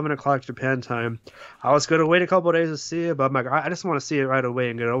 it's like 11 o'clock Japan time. I was going to wait a couple of days to see it, but I'm like, I just want to see it right away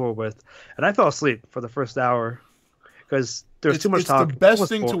and get it over with. And I fell asleep for the first hour because there's too much talk. It's the best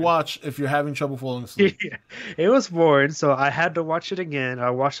thing to watch if you're having trouble falling asleep. Yeah, it was boring, so I had to watch it again. I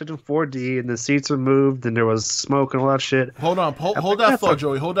watched it in 4D, and the seats were moved, and there was smoke and all that shit. Hold on, hold that thought,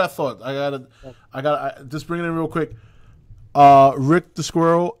 Joey. Hold that thought. I gotta just bring it in real quick. Rick the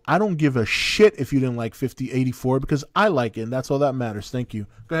Squirrel, I don't give a shit if you didn't like 84 because I like it, and that's all that matters. Thank you.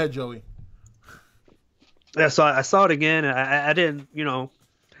 Go ahead, Joey. Yeah, so I saw it again, and I didn't,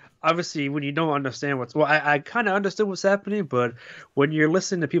 obviously when you don't understand I kind of understood what's happening, but when you're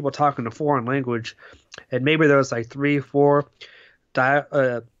listening to people talking a foreign language, and maybe there was like 3, 4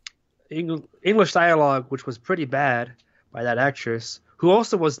 English dialogue, which was pretty bad by that actress, who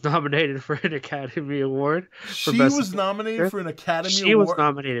also was nominated for an Academy Award. She was nominated for an Academy Award? She was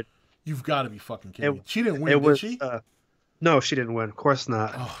nominated. You've got to be fucking kidding me. She didn't win, did she? No, she didn't win. Of course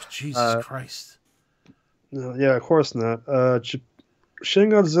not. Oh, Jesus Christ. No, yeah, of course not.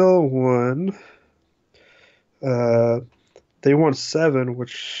 Shin Godzilla won. They won 7,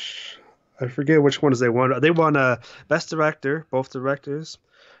 which I forget which ones they won. They won Best Director, both directors.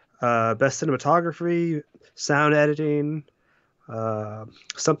 Best Cinematography, Sound Editing,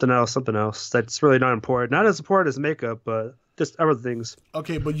 something else that's really not important. Not as important as makeup, but just other things.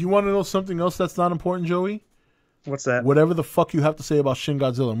 Okay, but you want to know something else that's not important, Joey? What's that? Whatever the fuck you have to say about Shin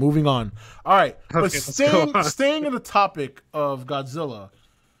Godzilla. Moving on. All right, but staying in the topic of Godzilla.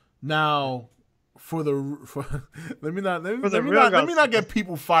 Now, let me not get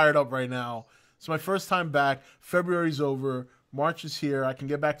people fired up right now. It's my first time back. February's over. March is here. I can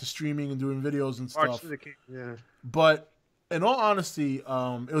get back to streaming and doing videos and stuff. Yeah. But in all honesty,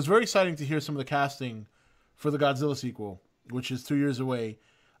 it was very exciting to hear some of the casting for the Godzilla sequel, which is 2 years away.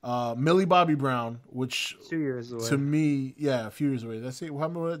 Millie Bobby Brown, which 2 years away. To me, yeah, a few years away.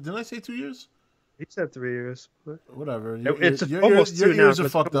 Didn't I say 2 years? He said 3 years. Whatever. Almost your 2 now. ears are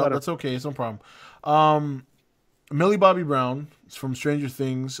fucked up. That's okay. It's no problem. Millie Bobby Brown is from Stranger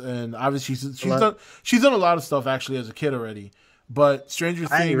Things, and obviously she's done a lot of stuff actually as a kid already. But Stranger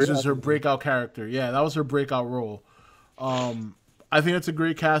Things is her breakout character. Yeah, that was her breakout role. I think it's a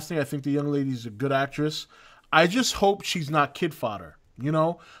great casting. I think the young lady's a good actress. I just hope she's not kid fodder.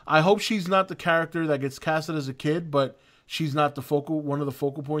 I hope she's not the character that gets casted as a kid, but she's not one of the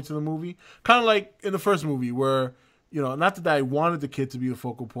focal points of the movie. Kind of like in the first movie where, not that I wanted the kid to be the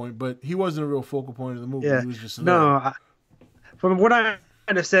focal point, but he wasn't a real focal point of the movie. Yeah. He was just from what I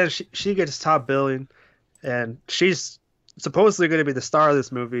understand, she gets top billing, and she's supposedly going to be the star of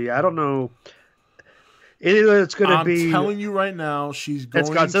this movie. I don't know. Either it's going to be. I'm telling you right now, she's going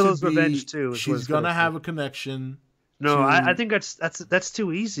to be. It's Godzilla's Revenge too. She's going to have a connection. No, I think that's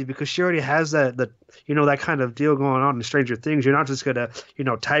too easy because she already has that kind of deal going on in Stranger Things. You're not just gonna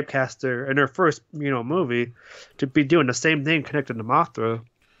typecast her in her first movie to be doing the same thing connected to Mothra.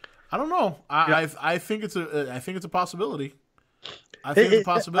 I don't know. I think it's a possibility. I think it's a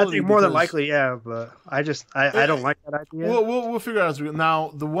possibility. I think more than likely, yeah. But I don't like that idea. We'll figure it out as we go. Now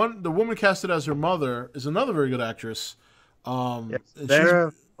the woman casted as her mother is another very good actress.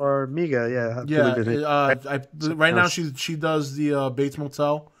 Sarah or Miga, yeah. Right now she does the Bates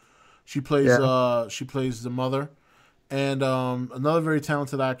Motel. She plays the mother, and another very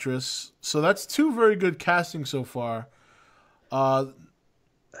talented actress. So that's 2 very good castings so far. I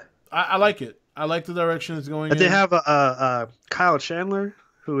like it. I like the direction it's going. They have Kyle Chandler,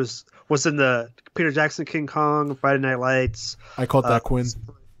 who was in the Peter Jackson King Kong, Friday Night Lights. I caught that, Quinn.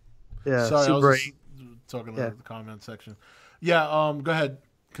 Yeah, sorry, Super I was just talking about the comment section. Yeah, go ahead.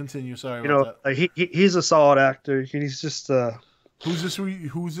 Continue. Sorry about that. He's a solid actor. He's just Who's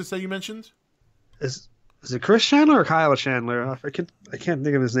this that you mentioned? Is it Chris Chandler or Kyle Chandler? I can't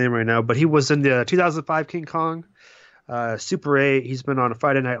think of his name right now, but he was in the 2005 King Kong, Super 8. He's been on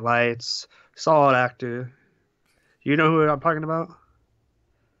Friday Night Lights. Solid actor. You know who I'm talking about?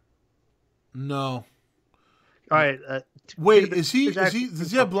 No. All right. Wait, does he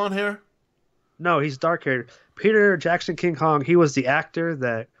have blonde hair? No, he's dark haired. Peter Jackson King Kong, he was the actor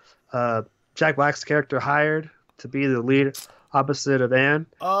that Jack Black's character hired to be the lead opposite of Anne.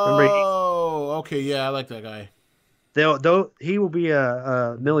 Oh, okay, yeah, I like that guy. he will be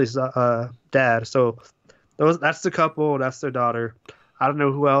Millie's dad. So that's the couple. That's their daughter. I don't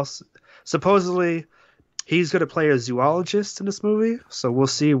know who else. Supposedly, he's going to play a zoologist in this movie. So we'll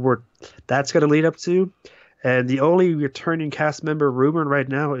see where that's going to lead up to. And the only returning cast member rumored right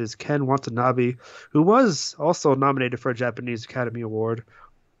now is Ken Watanabe, who was also nominated for a Japanese Academy Award,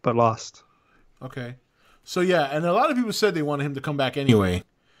 but lost. Okay. So, yeah, and a lot of people said they wanted him to come back anyway.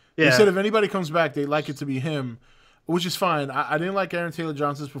 Yeah. They said if anybody comes back, they'd like it to be him, which is fine. I didn't like Aaron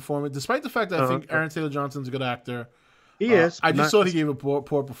Taylor-Johnson's performance, despite the fact that I think Aaron Taylor-Johnson's a good actor. He is. I just thought he gave a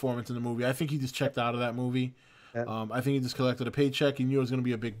poor performance in the movie. I think he just checked out of that movie. Yeah. I think he just collected a paycheck. He knew it was going to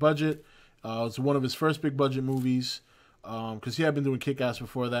be a big budget. It was one of his first big budget movies because he had been doing Kick-Ass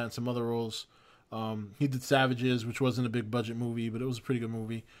before that and some other roles. He did Savages, which wasn't a big budget movie, but it was a pretty good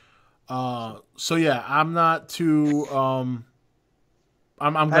movie. So yeah, I'm not too. I'm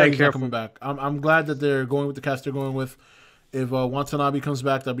glad he's not coming back. I'm glad that they're going with the cast they're going with. If Watanabe comes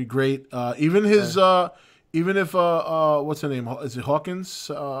back, that'd be great. Even if what's her name? Is it Hawkins?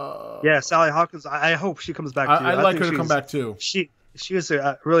 Yeah, Sally Hawkins. I hope she comes back too. I'd like her to come back too. She is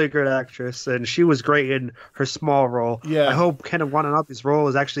a really good actress, and she was great in her small role. Yeah. I hope Ken Watanabe's role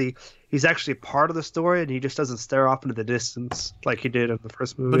is he's actually part of the story, and he just doesn't stare off into the distance like he did in the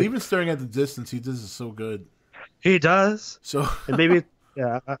first movie. But even staring at the distance, he does it so good. He does. So and maybe,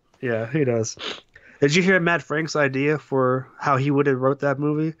 yeah, he does. Did you hear Matt Frank's idea for how he would have wrote that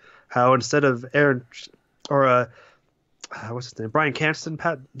movie? How instead of Aaron or what's his name, Bryan Cranston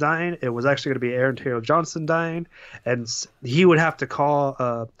dying, it was actually going to be Aaron Taylor Johnson dying, and he would have to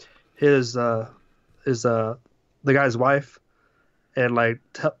call the guy's wife, and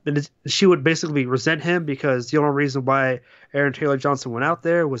she would basically resent him because the only reason why Aaron Taylor Johnson went out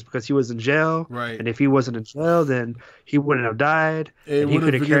there was because he was in jail, right? And if he wasn't in jail, then he wouldn't have died. He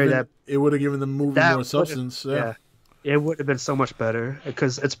could have carried that. It would have given the movie more substance. Yeah, it would have been so much better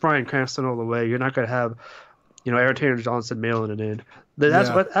because it's Bryan Cranston all the way. You're not going to have Aaron Taylor Johnson mailing it in.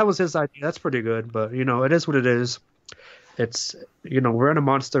 That was his idea. That's pretty good, but it is what it is. It's we're in a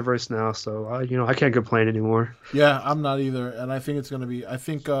monsterverse now, so I can't complain anymore. Yeah, I'm not either, and I think it's gonna be. I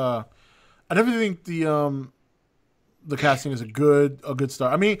definitely think the casting is a good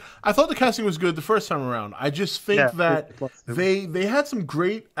start. I mean, I thought the casting was good the first time around. I just think that they had some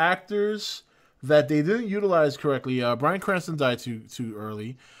great actors that they didn't utilize correctly. Bryan Cranston died too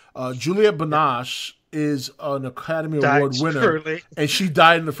early. Juliette Binoche is an Academy Award winner, and she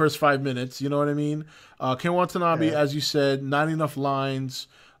died in the first 5 minutes. You know what I mean? Ken Watanabe, as you said, not enough lines.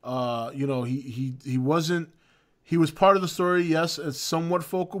 He wasn't. He was part of the story, yes, a somewhat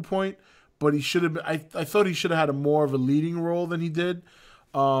focal point, but he should have been. I thought he should have had a more of a leading role than he did.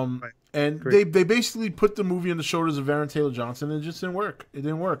 And they basically put the movie on the shoulders of Aaron Taylor Johnson, and it just didn't work. It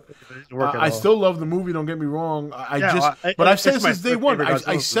didn't work. I still love the movie. Don't get me wrong. But I've said it since day one.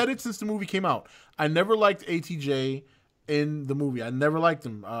 I said it since the movie came out. I never liked ATJ in the movie. I never liked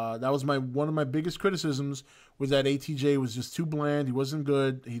him. That was one of my biggest criticisms was that ATJ was just too bland. He wasn't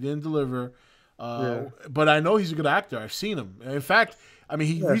good. He didn't deliver. But I know he's a good actor. I've seen him. In fact, I mean,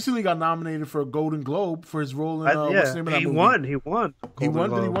 he recently got nominated for a Golden Globe for his role in what's the name of that movie? He won. He won?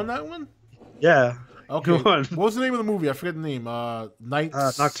 Did he win that one? Yeah. Okay. What was the name of the movie? I forget the name.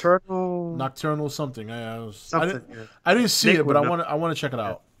 Nocturnal something. I didn't see Nick it, but I want to check it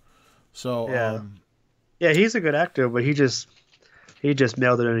out. So yeah, he's a good actor, but he just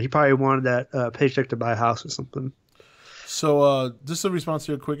mailed it in. He probably wanted that paycheck to buy a house or something. So just a response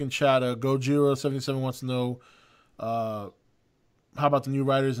here, quick in chat. Gojira77 wants to know, how about the new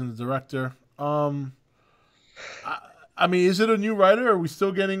writers and the director? I mean, is it a new writer? Are we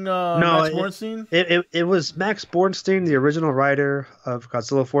still getting Max Bornstein? It was Max Bornstein, the original writer of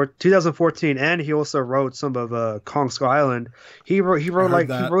Godzilla 2014, and he also wrote some of Kong Skull Island. He wrote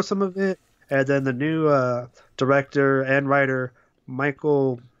some of it, and then the new director and writer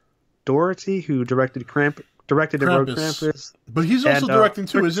Michael Dougherty, who directed and wrote Krampus. But he's also directing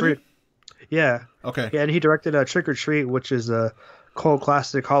too, isn't he? Yeah. Okay. Yeah, and he directed Trick or Treat, which is a cult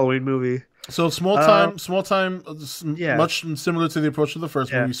classic Halloween movie. So small time, much similar to the approach of the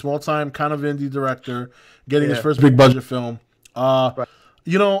first movie. Small time, kind of indie director, getting his first big budget film. I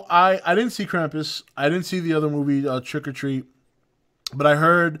didn't see Krampus. I didn't see the other movie, Trick or Treat, but I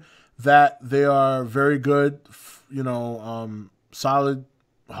heard that they are very good. Solid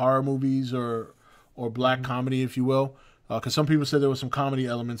horror movies or black comedy, if you will. Because some people said there was some comedy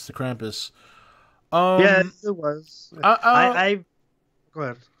elements to Krampus. Yeah, it was. Go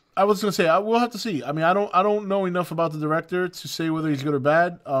ahead. I was gonna say we'll have to see. I mean, I don't know enough about the director to say whether he's good or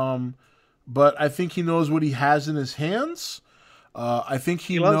bad. But I think he knows what he has in his hands. I think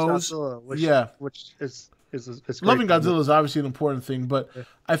he knows. Godzilla, which is It's great. Loving Godzilla is obviously an important thing, but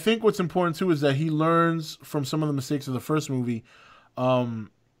I think what's important too is that he learns from some of the mistakes of the first movie.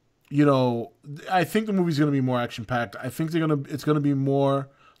 You know, I think the movie's going to be more action packed. I think it's going to be more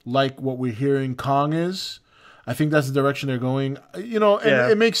like what we're hearing Kong is. I think that's the direction they're going. You know,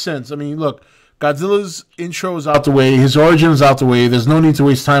 and it makes sense. I mean, look, Godzilla's intro is out the way. His origin is out the way. There's no need to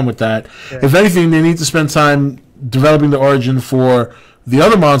waste time with that. Yeah. If anything, they need to spend time developing the origin for the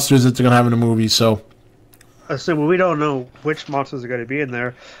other monsters that they're going to have in the movie. So we don't know which monsters are going to be in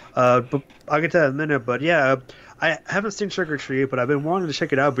there. But I'll get to that in a minute. But yeah, I haven't seen Trick or Treat, but I've been wanting to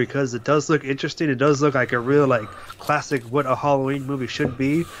check it out because it does look interesting. It does look like a real classic what a Halloween movie should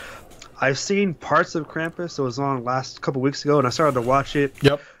be. I've seen parts of Krampus. It was on last couple weeks ago, and I started to watch it.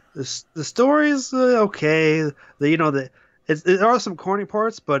 Yep. The story's okay. There are some corny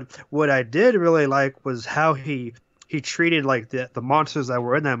parts, but what I did really like was how he treated the monsters that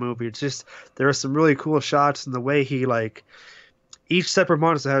were in that movie. It's just there are some really cool shots and the way he each separate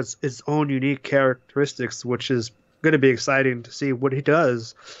monster has its own unique characteristics, which is going to be exciting to see what he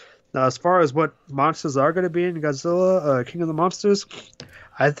does. Now, as far as what monsters are going to be in Godzilla, King of the Monsters,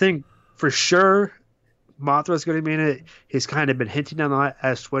 I think for sure Mothra's going to be in it. He's kind of been hinting on that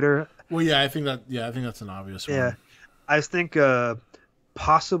as Twitter. Well, yeah, I think that's an obvious one. Yeah, I think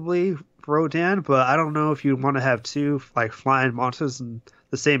possibly Rodan, but I don't know if you want to have two flying monsters in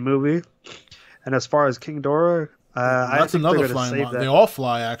the same movie. And as far as King Ghidorah, that's another flying one. They all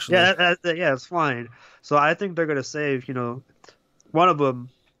fly, actually. Yeah, it's flying. So I think they're going to save, one of them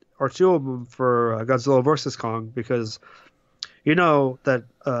or two of them for Godzilla versus Kong, because you know that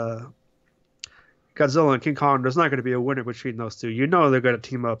Godzilla and King Kong, there's not going to be a winner between those two. You know they're going to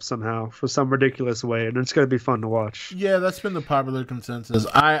team up somehow for some ridiculous way, and it's going to be fun to watch. Yeah, that's been the popular consensus.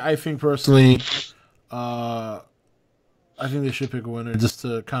 I think personally, I think they should pick a winner just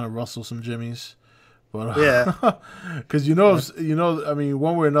to kind of rustle some jimmies. But yeah, because I mean,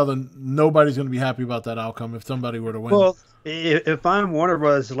 one way or another, nobody's going to be happy about that outcome if somebody were to win. Well, if I'm Warner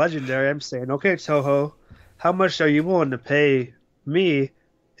Bros. Legendary, I'm saying, okay, Toho, how much are you willing to pay me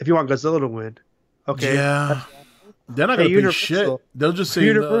if you want Godzilla to win? Okay. Yeah. They're not going to pay shit. They'll just say,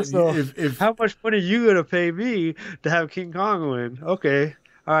 Universal, if how much money are you going to pay me to have King Kong win? Okay.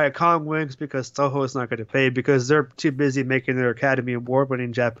 All right, Kong wins because Toho is not going to pay because they're too busy making their Academy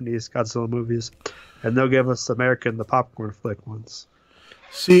Award-winning Japanese Godzilla movies. And they'll give us American, the popcorn flick ones.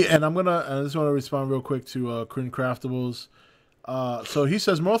 See, and I just want to respond real quick to Corinne Craftables. So he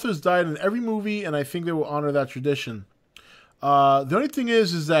says, Mothra's died in every movie, and I think they will honor that tradition. The only thing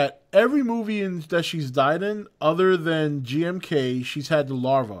is that every movie that she's died in, other than GMK, she's had the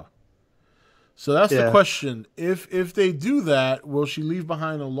larva. So that's the question. If they do that, will she leave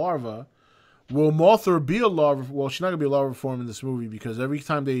behind a larva? Will Mothra be a larva? Well, she's not going to be a larva form in this movie because every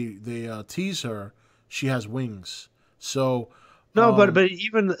time they tease her, she has wings. So no, but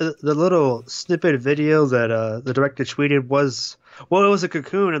even the little snippet video that the director tweeted was, well, it was a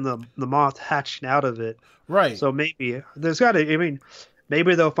cocoon and the moth hatching out of it. Right. So maybe there's got to. I mean,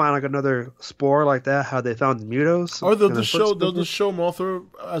 maybe they'll find another spore like that. How they found the mutos. Or they'll just show Mothra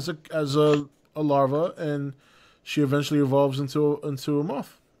as a larva, and she eventually evolves into a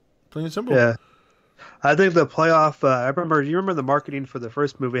moth. Plain and simple. Yeah. I think the playoff. You remember the marketing for the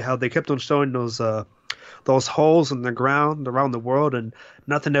first movie? How they kept on showing those holes in the ground around the world, and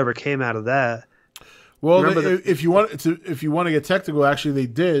nothing ever came out of that. Well, if you want to get technical, actually, they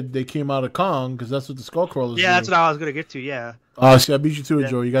did. They came out of Kong because that's what the Skullcrawlers. Yeah, that's what I was gonna get to. Yeah. See, I beat you to it,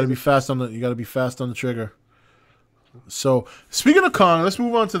 Joe. You got to be fast on the trigger. So, speaking of Kong, let's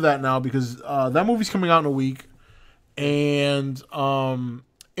move on to that now because that movie's coming out in a week, and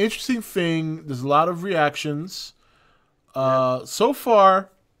interesting thing. There's a lot of reactions. So far,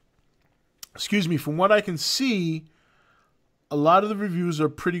 from what I can see, a lot of the reviews are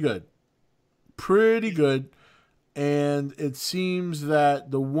pretty good. And it seems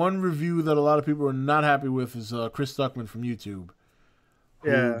that the one review that a lot of people are not happy with is Chris Stuckman from YouTube.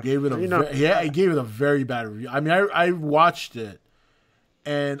 Who gave it he gave it a very bad review. I mean, I watched it,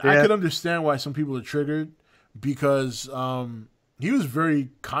 and I could understand why some people are triggered because he was very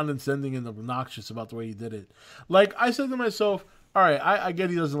condescending and obnoxious about the way he did it. Like, I said to myself, all right, I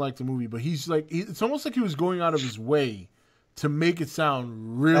get he doesn't like the movie, but he's like, it's almost like he was going out of his way to make it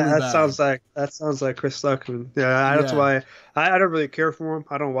sound really bad. That sounds like Chris Stuckman. Yeah, that's why I don't really care for him.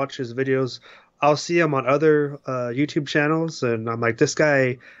 I don't watch his videos. I'll see him on other YouTube channels, and I'm like, this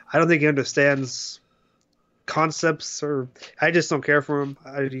guy, I don't think he understands concepts, or I just don't care for him.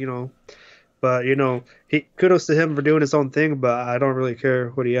 But kudos to him for doing his own thing, but I don't really care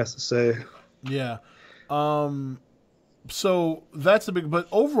what he has to say. Yeah. So that's a big. But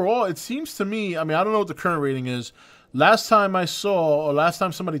overall, it seems to me. I mean, I don't know what the current rating is. Last time I saw, or last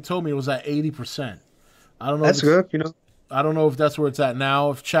time somebody told me, it was at 80%. I don't know. That's good, you know. I don't know if that's where it's at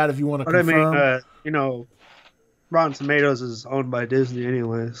now. If Chad, if you want to But I confirm. mean, you know, Rotten Tomatoes is owned by Disney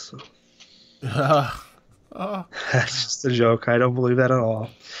anyway, so that's just a joke. I don't believe that at all.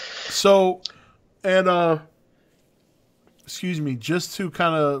 So, and excuse me, just to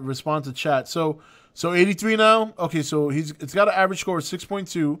kind of respond to chat. So 83 now. Okay, so it's got an average score of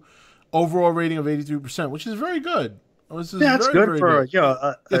 6.2, overall rating of 83%, which is very good. This is That's very, good very for good. you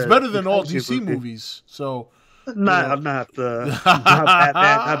know. It's better than all kaiju DC movie. movies. So Not Batman,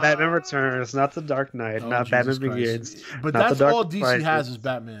 not Batman Returns, not The Dark Knight, oh, not Jesus Batman Christ. Begins. But not that's The Dark all DC Crisis. has is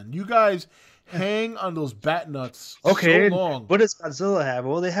Batman. You guys hang on those bat nuts Okay, so long. what does Godzilla have?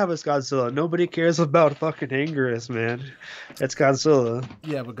 All they have is Godzilla. Nobody cares about fucking Anguirus, man. It's Godzilla.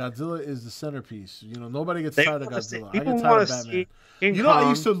 Yeah, but Godzilla is the centerpiece. You know, nobody gets They tired of wanna see- Godzilla. I people get tired wanna of Batman. see King You know, I Kong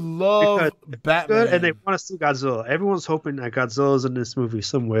used to love Batman. good, and they want to see Godzilla. Everyone's hoping that Godzilla's in this movie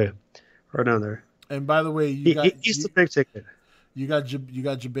some way or another. And by the way, He's the big ticket. you got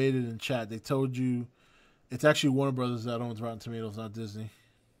debated in chat. They told you it's actually Warner Brothers that owns Rotten Tomatoes, not Disney.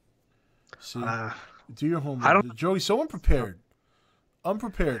 See, do your homework. I don't- Joey, so unprepared,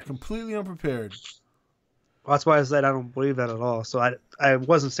 completely unprepared. Well, that's why I said I don't believe that at all. So I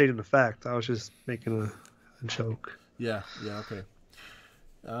wasn't stating the fact. I was just making a joke. Yeah, okay.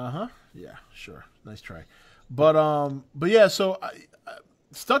 Yeah, sure. Nice try. But yeah. So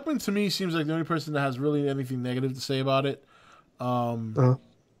Stuckman to me seems like the only person that has really anything negative to say about it. Well,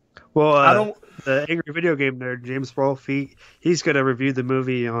 I don't. The Angry Video Game Nerd, James Rolfe, he's gonna review the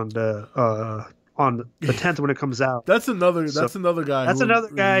movie on the 10th when it comes out. That's another guy. That's another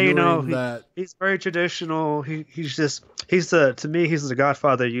guy. You know, that he's very traditional. He's the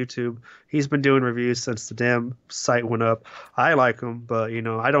godfather of YouTube. He's been doing reviews since the damn site went up. I like him, but you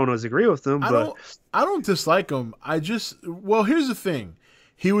know, I don't always agree with him. I don't dislike him. Well, here's the thing.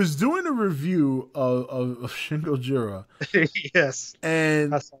 He was doing a review of Shin Gojira. Yes.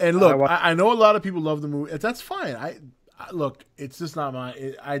 And look, I know a lot of people love the movie. That's fine. I look, it's just not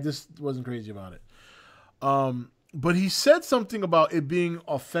I just wasn't crazy about it. But he said something about it being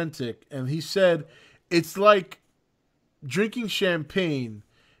authentic, and he said it's like drinking champagne.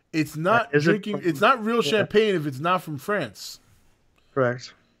 It's not it's not real champagne if it's not from France.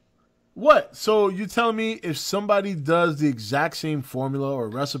 Correct. What? So you tell me if somebody does the exact same formula or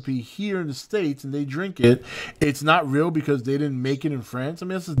recipe here in the States and they drink it, it's not real because they didn't make it in France? I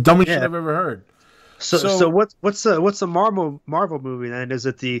mean, that's the dumbest shit I've ever heard. So what's the Marvel movie then? Is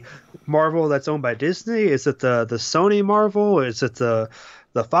it the Marvel that's owned by Disney? Is it the Sony Marvel? Is it the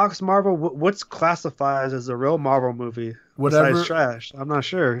Fox Marvel? What's classified as a real Marvel movie? Besides trash, I'm not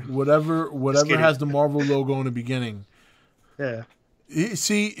sure. Whatever has the Marvel logo in the beginning. Yeah.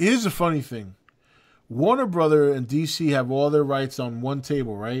 See, here's the funny thing. Warner Brother and DC have all their rights on one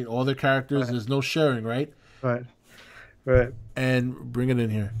table, right? All their characters. Right. There's no sharing, right? Right. And bring it in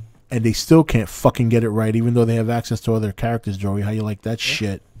here. And they still can't fucking get it right, even though they have access to all their characters, Joey. How you like that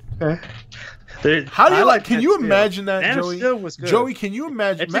shit? Okay. How do you like? Can you imagine that, Joey? Joey, can you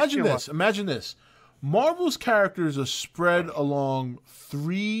imagine? Imagine this. Marvel's characters are spread along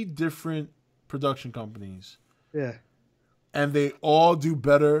 3 different production companies. Yeah. And they all do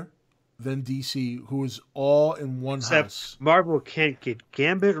better than DC, who is all in one house. Marvel can't get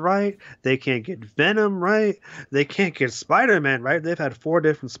Gambit right. They can't get Venom right. They can't get Spider-Man right. They've had 4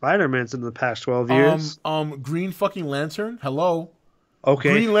 different Spider-Mans in the past 12 years. Green fucking Lantern. Hello.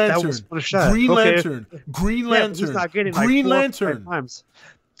 Okay. Green Lantern. That was one shot. Green okay. Lantern. Green Lantern. He's not getting Green like 4 Lantern. times.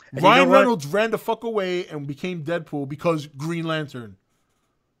 Ryan Reynolds ran the fuck away and became Deadpool because Green Lantern.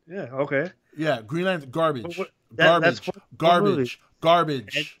 Yeah. Okay. Yeah. Green Lantern. Garbage. Garbage.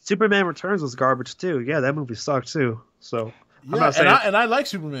 And Superman Returns was garbage too. Yeah, that movie sucked too. So yeah, and I like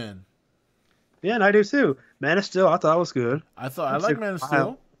Superman. Yeah, and I do too. Man of Steel, I thought was good. I like Man of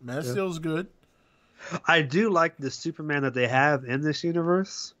Steel. Man of Steel is good. I do like the Superman that they have in this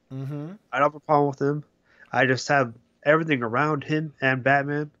universe. Mm-hmm. I don't have a problem with him. I just have everything around him and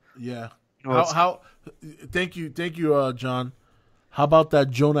Batman. Yeah. You know, thank you, John. How about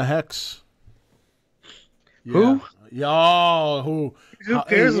that Jonah Hex? Yeah. Who? Yo, who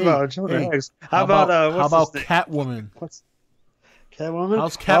cares about Jonah Hex? How about Catwoman? Catwoman?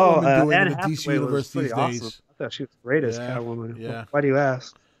 How's Catwoman doing in the DC universe these days? Awesome. I thought she was great as Catwoman. Yeah. Why do you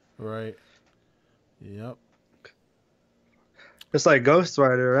ask? Right. Yep. It's like Ghost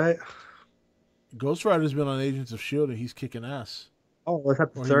Rider, right? Ghost Rider's been on Agents of S.H.I.E.L.D. and he's kicking ass. Oh, was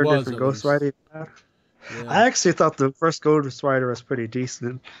that the third different Ghost Rider? Yeah. I actually thought the first Ghost Rider was pretty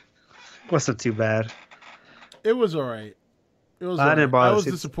decent. Wasn't too bad. It was all right. It was. I didn't bother I was to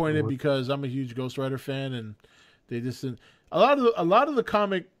see the disappointed second one. because I'm a huge Ghost Rider fan, and they just didn't. A lot of the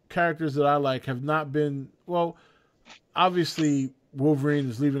comic characters that I like have not been well. Obviously, Wolverine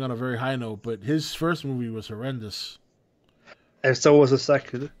is leaving on a very high note, but his first movie was horrendous. And so was the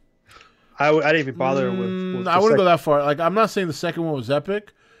second. I didn't even bother with I wouldn't go that far. Like, I'm not saying the second one was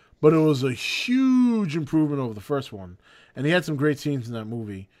epic, but it was a huge improvement over the first one, and he had some great scenes in that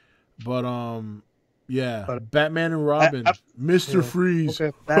movie. But yeah, Batman and Robin, Mr. Freeze,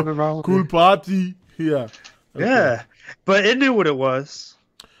 okay, Batman and Robin, cool party, yeah, okay. Yeah, but it knew what it was.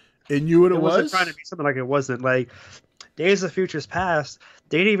 It knew what it was. Wasn't trying to be something like it wasn't. Like Days of Futures Past,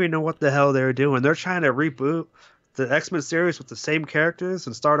 they didn't even know what the hell they were doing. They're trying to reboot the X-Men series with the same characters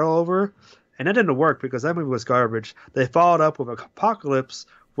and start all over, and that didn't work because that movie was garbage. They followed up with Apocalypse,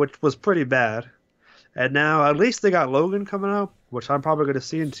 which was pretty bad. And now at least they got Logan coming out, which I'm probably going to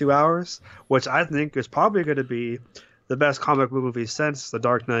see in 2 hours, which I think is probably going to be the best comic book movie since The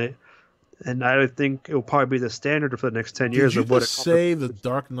Dark Knight. And I think it will probably be the standard for the next 10 years. Did you just say The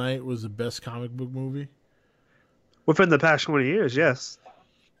Dark Knight was the best comic book movie? Within the past 20 years, yes.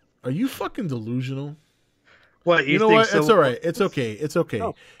 Are you fucking delusional? What, you know think what? so? It's all right. It's okay. It's okay.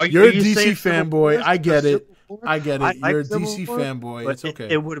 No. You're a you DC fanboy. I get it. I get it. I You're a like DC fanboy. It's okay.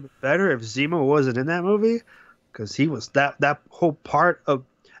 It would have been better if Zemo wasn't in that movie, because he was that whole part of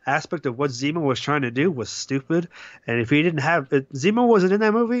aspect of what Zemo was trying to do was stupid. And if he didn't have if Zemo wasn't in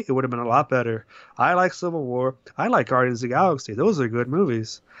that movie, it would have been a lot better. I like Civil War. I like Guardians of the Galaxy. Those are good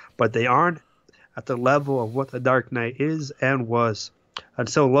movies, but they aren't at the level of what The Dark Knight is and was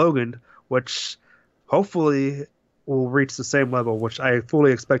until Logan, which hopefully will reach the same level, which I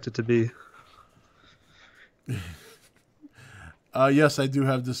fully expect it to be. Yes, I do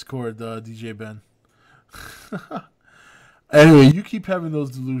have Discord, DJ Ben. Anyway, you keep having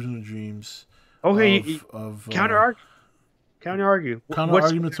those delusional dreams. Okay, counter argue. Counter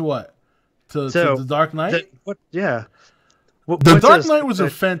argument to what? To The Dark Knight? Yeah. The Dark Knight was a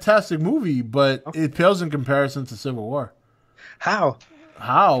fantastic movie, but it pales in comparison to Civil War. How?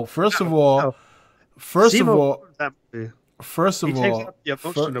 First of all, the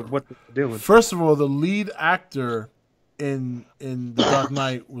lead actor in The Dark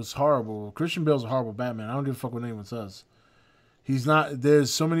Knight was horrible. Christian Bale's a horrible Batman. I don't give a fuck what anyone says. He's not.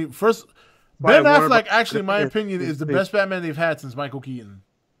 There's so many. Ben Affleck, actually, in my opinion, is the best Batman they've had since Michael Keaton.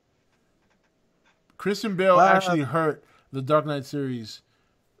 Christian Bale actually hurt the Dark Knight series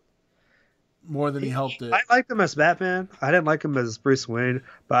more than he helped it. I liked him as Batman. I didn't like him as Bruce Wayne,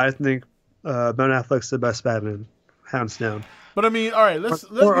 but I think Ben Affleck's the best Batman, hands down. But I mean, all right, let's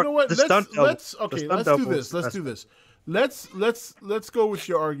you know what? Let's do this. Let's go with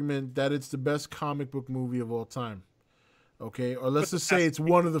your argument that it's the best comic book movie of all time. Okay? Or let's just say it's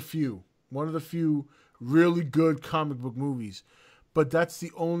one of the few really good comic book movies. But that's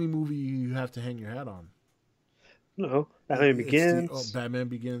the only movie you have to hang your hat on. No, Batman Begins. Batman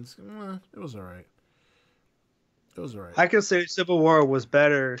Begins. It was all right. I can say Civil War was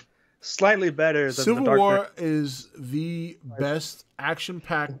better, slightly better than Civil The Dark War Knight. is the best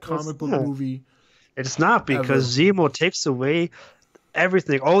action-packed comic book movie. It's not because Zemo takes away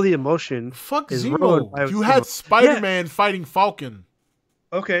everything, all the emotion. Fuck Zemo. You had Spider-Man fighting Falcon.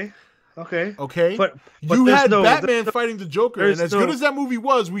 Okay. But you had Batman fighting the Joker, and as good as that movie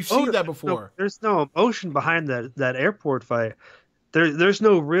was, we've seen that before. There's no emotion behind that airport fight. There's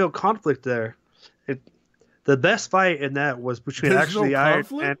no real conflict there. The best fight in that was between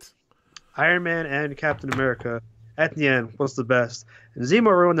Iron Man and Captain America. At the end was the best, and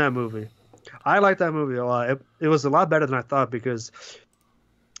Zemo ruined that movie. I like that movie a lot. It was a lot better than I thought because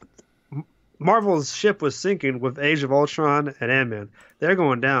Marvel's ship was sinking with Age of Ultron and Ant-Man. They're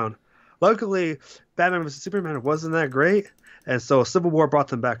going down. Luckily, Batman vs. Superman wasn't that great, and so Civil War brought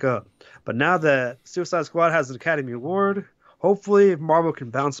them back up. But now that Suicide Squad has an Academy Award, hopefully Marvel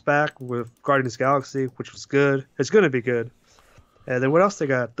can bounce back with Guardians of the Galaxy, which was good. It's going to be good. And then what else they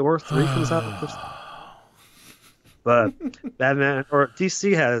got? Thor 3 comes out. But Batman or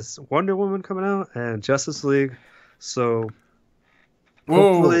DC has Wonder Woman coming out and Justice League. So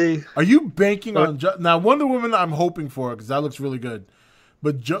hopefully, are you banking on now Wonder Woman? I'm hoping for because that looks really good.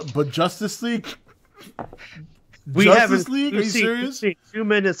 But Justice League, Are you serious? 2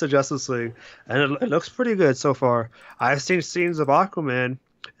 minutes of Justice League, and it looks pretty good so far. I've seen scenes of Aquaman,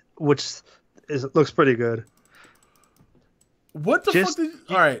 which looks pretty good. What the fuck?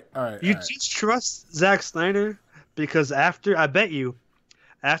 All right. Just trust Zack Snyder because after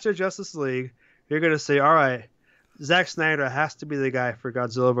Justice League, you're gonna say, all right, Zack Snyder has to be the guy for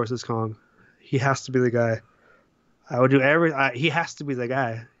Godzilla vs. Kong. He has to be the guy. I would do he has to be the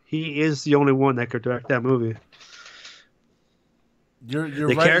guy. He is the only one that could direct that movie. You're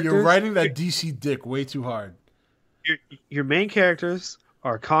right. You're writing that DC dick way too hard. Your main characters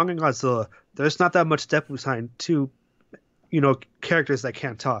are Kong and Godzilla. There's not that much depth behind two, characters that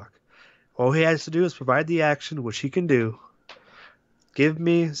can't talk. All he has to do is provide the action, which he can do. Give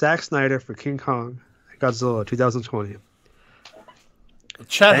me Zack Snyder for King Kong and Godzilla 2020.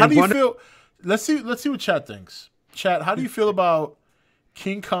 Chat, how do you feel? Let's see what Chat thinks. Chat, how do you feel about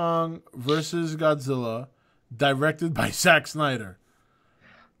King Kong versus Godzilla, directed by Zack Snyder?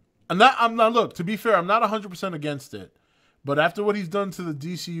 I'm not. Look, to be fair, I'm not 100% against it, but after what he's done to the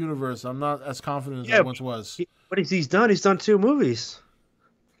DC universe, I'm not as confident as I once was. What he's done? He's done 2 movies.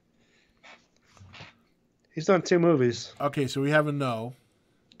 He's done 2 movies. Okay, so we have a no.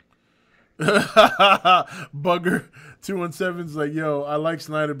 Bugger 217's like, yo, I like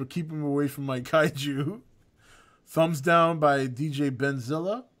Snyder, but keep him away from my kaiju. Thumbs down by DJ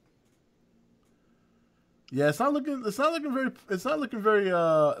Benzilla. Yeah, it's not looking very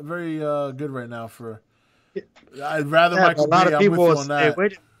good right now for. I'd rather Michael Bay. I'm with you on that.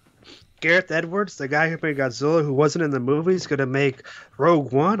 Wait, Gareth Edwards, the guy who made Godzilla, who wasn't in the movie, is going to make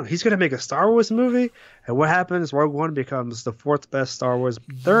Rogue One. He's going to make a Star Wars movie, and what happens? Rogue One becomes the 4th best Star Wars,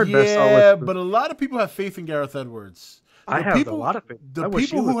 3rd best Star Wars. Yeah, but a lot of people have faith in Gareth Edwards. I have a lot of faith. The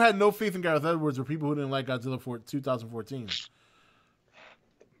people who had no faith in Gareth Edwards were people who didn't like Godzilla for 2014.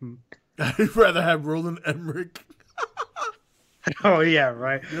 I'd rather have Roland Emmerich. Oh yeah,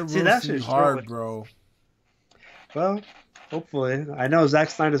 right. See, that's just hard, bro. Well, hopefully, I know Zack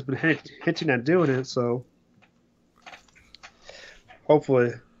Snyder's been hinting at doing it, so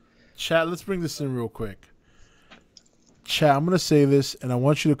hopefully. Chat, let's bring this in real quick. Chat, I'm gonna say this, and I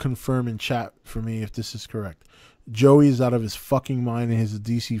want you to confirm in chat for me if this is correct. Joey is out of his fucking mind and he's a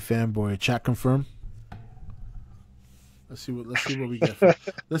DC fanboy. Chat, confirm. Let's see what we get.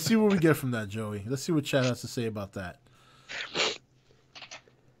 Let's see what we get from that, Joey. Let's see what chat has to say about that.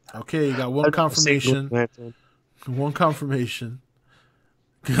 Okay, you got one confirmation. One confirmation.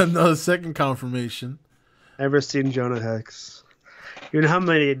 Got another second confirmation. Ever seen Jonah Hex? You know how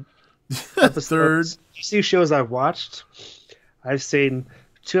many episodes? DC shows I've watched? I've seen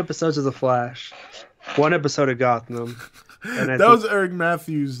 2 episodes of The Flash, 1 episode of Gotham. And that was Eric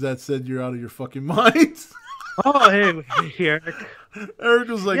Matthews that said you're out of your fucking mind. Oh, hey, Eric. Eric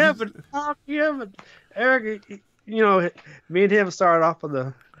was like, but Eric, me and him started off on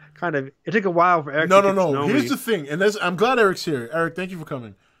the kind of. It took a while for Eric. No. Here's the thing, and I'm glad Eric's here. Eric, thank you for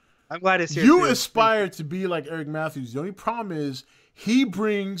coming. I'm glad he's here. You aspire to be like Eric Matthews. The only problem is he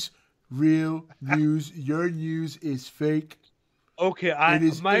brings real news. Your news is fake. Okay, my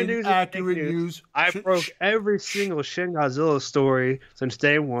news is inaccurate news. I broke every single Shin Godzilla story since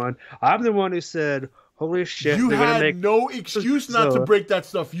day one. I'm the one who said, holy shit. You had no excuse not to break that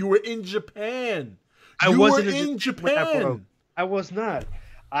stuff. You were in Japan. I wasn't in Japan. I was not.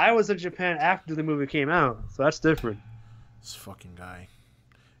 I was in Japan after the movie came out, so that's different. This fucking guy.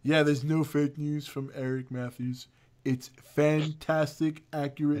 Yeah, there's no fake news from Eric Matthews. It's fantastic,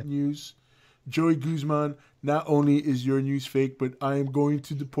 accurate news. Joey Guzman, not only is your news fake, but I am going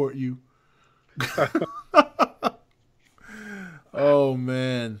to deport you. Oh,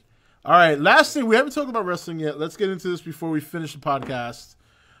 man. All right, last thing. We haven't talked about wrestling yet. Let's get into this before we finish the podcast.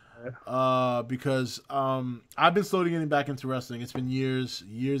 Because I've been slowly getting back into wrestling. It's been years.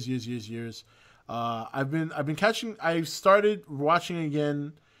 I've been catching. I started watching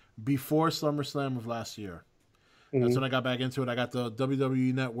again before SummerSlam of last year. Mm-hmm. That's when I got back into it. I got the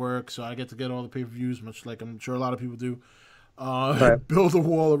WWE Network, so I get to get all the pay-per-views, much like I'm sure a lot of people do. Right. Build a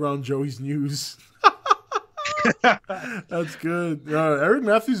wall around Joey's news. That's good. Eric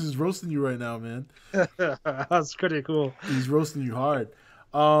Matthews is roasting you right now, man. That's pretty cool. He's roasting you hard.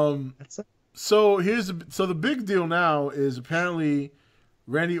 So the big deal now is apparently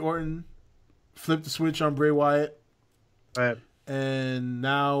Randy Orton flipped the switch on Bray Wyatt. Right. And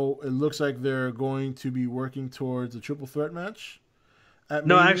now it looks like they're going to be working towards a triple threat match.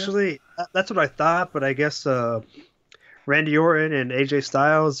 No, actually, that's what I thought, but I guess Randy Orton and AJ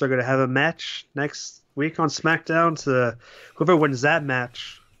Styles are going to have a match next week on SmackDown. To whoever wins that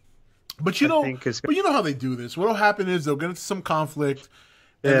match. But you know how they do this. What'll happen is they'll get into some conflict,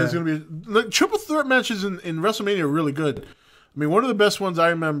 and there's going to be triple threat matches in WrestleMania are really good. I mean, one of the best ones I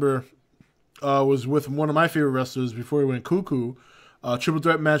remember was with one of my favorite wrestlers before he went cuckoo. Triple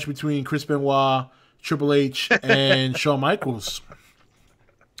threat match between Chris Benoit, Triple H, and Shawn Michaels.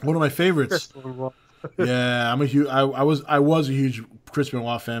 One of my favorites. Yeah, I was a huge Chris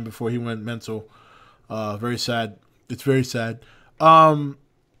Benoit fan before he went mental. Very sad. It's very sad. But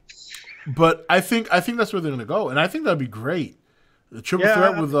I think that's where they're gonna go, and I think that'd be great. The triple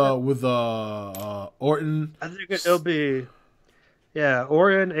threat with Orton. I think it'll be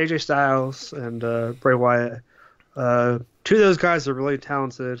Orton, AJ Styles, and Bray Wyatt. Two of those guys are really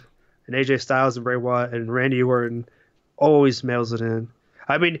talented, and AJ Styles and Bray Wyatt and Randy Orton always mails it in.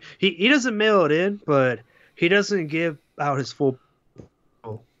 I mean, he doesn't mail it in, but he doesn't give out his full.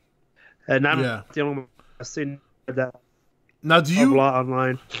 And I'm the only one I've seen that. Now, do you a lot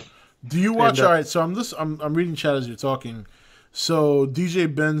online? Do you watch? All right, so I'm reading chat as you're talking. So DJ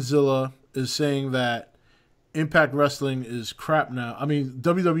Benzilla is saying that Impact Wrestling is crap now. I mean,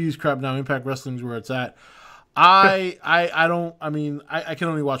 WWE is crap now. Impact Wrestling is where it's at. I don't. I mean, I can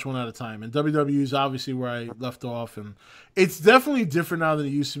only watch one at a time, and WWE is obviously where I left off, and it's definitely different now than it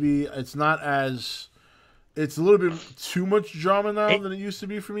used to be. It's not as. It's a little bit too much drama now than it used to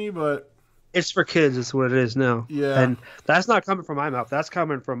be for me, but it's for kids. It's what it is now. Yeah, and that's not coming from my mouth. That's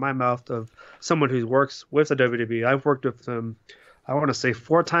coming from my mouth of someone who works with the WWE. I've worked with them, I want to say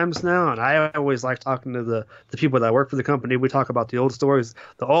 4 times now, and I always like talking to the people that work for the company. We talk about the old stories,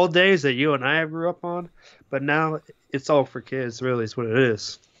 the old days that you and I grew up on, but now it's all for kids, really, is what it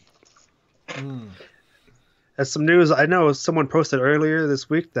is. As some news, I know someone posted earlier this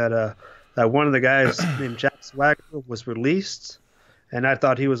week that one of the guys named Jack Swagger was released, and I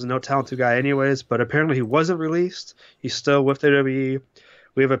thought he was a no-talented guy anyways, but apparently he wasn't released. He's still with WWE.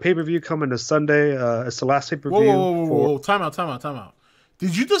 We have a pay-per-view coming this Sunday. It's the last pay-per-view. Whoa. Time out.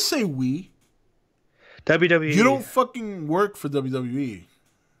 Did you just say we? WWE. You don't fucking work for WWE.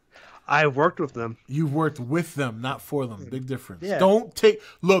 I've worked with them. You've worked with them, not for them. Big difference. Yeah.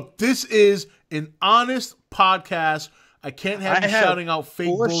 Look, this is an honest podcast. I can't have you shouting out fake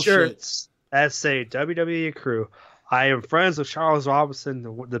 4 bullshit. shirts that say WWE Crew. I am friends with Charles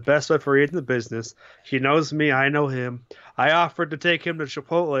Robinson, the best referee in the business. He knows me. I know him. I offered to take him to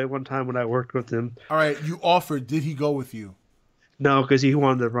Chipotle one time when I worked with him. All right, you offered. Did he go with you? No, because he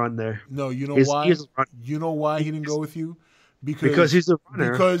wanted to run there. No, you know why? You know why he didn't go with you? Because he's a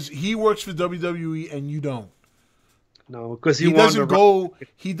runner. Because he works for WWE and you don't. No, because he doesn't go.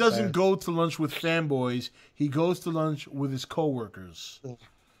 He doesn't go to lunch with fanboys. He goes to lunch with his coworkers.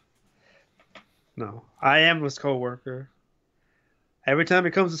 No, I am his coworker. Every time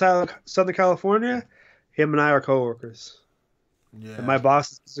he comes to Southern California, him and I are coworkers. Yeah. And my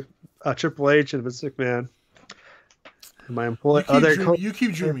boss is Triple H and Vince McMahon. And my employee, you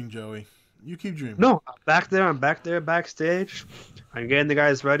keep dreaming, Joey. You keep dreaming. No, I'm back there backstage. I'm getting the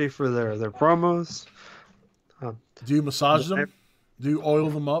guys ready for their promos. Do you massage them? Do you oil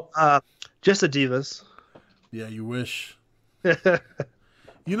them up? Just the divas. Yeah, you wish.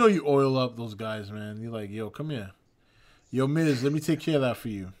 You know you oil up those guys, man. You're like, yo, come here. Yo, Miz, let me take care of that for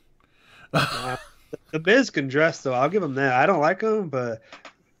you. The Miz can dress, though. I'll give him that. I don't like him, but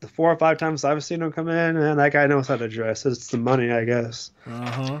the 4 or 5 times I've seen him come in, man, that guy knows how to dress. It's the money, I guess.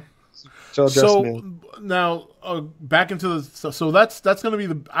 Uh-huh. So now, back into the... So that's going to be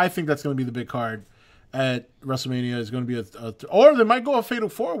the... I think that's going to be the big card at WrestleMania. Is going to be or they might go a Fatal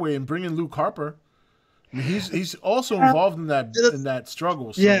 4-Way and bring in Luke Harper. I mean, he's also involved in that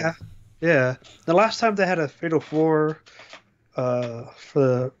struggle. So. Yeah. The last time they had a Fatal 4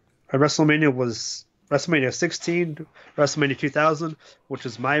 for WrestleMania was WrestleMania 16, WrestleMania 2000, which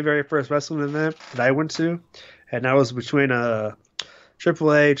was my very first wrestling event that I went to, and that was between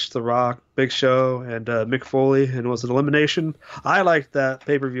Triple H, The Rock, Big Show, and Mick Foley, and it was an elimination. I liked that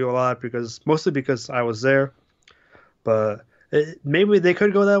pay-per-view a lot mostly because I was there, but maybe they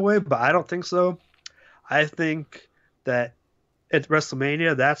could go that way, but I don't think so. I think that at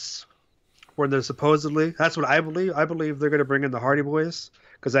WrestleMania, that's where they're that's what I believe. I believe they're going to bring in the Hardy Boys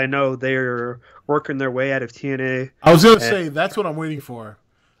because I know they're working their way out of TNA. I was going to say, that's what I'm waiting for.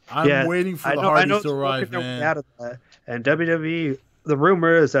 I'm waiting for the Hardys to arrive, man. Out of that. And WWE, the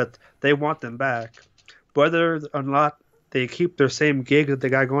rumor is that they want them back. Whether or not they keep their same gig that they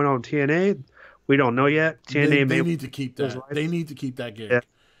got going on in TNA, we don't know yet. TNA they need to keep that. They need to keep that gig. Yeah.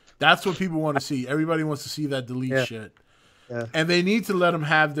 That's what people want to see. Everybody wants to see that delete shit. Yeah. And they need to let them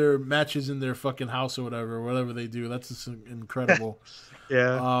have their matches in their fucking house or whatever they do. That's just incredible.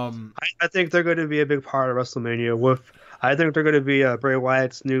 Yeah. I think they're going to be a big part of WrestleMania. I think they're going to be Bray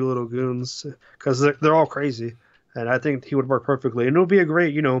Wyatt's new little goons because they're all crazy. And I think he would work perfectly. And it'll be a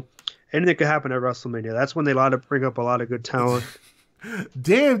great, anything could happen at WrestleMania. That's when they bring up a lot of good talent.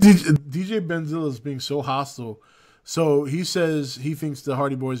 Damn, DJ Benzilla is being so hostile. So he says he thinks the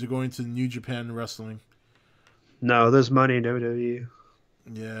Hardy Boys are going to New Japan Wrestling. No, there's money in WWE.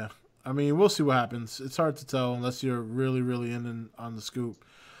 Yeah. I mean, we'll see what happens. It's hard to tell unless you're really, really on the scoop.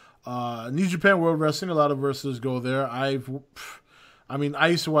 New Japan World Wrestling, a lot of wrestlers go there. I I mean, I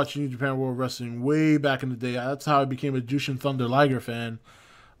used to watch New Japan World Wrestling way back in the day. That's how I became a Jushin Thunder Liger fan.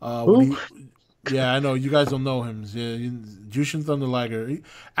 Yeah, I know you guys don't know him. Yeah, Jushin Thunder Liger.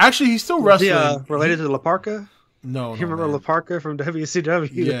 Actually, he's still wrestling. Related to La Parka? No, you remember La Parka from WCW?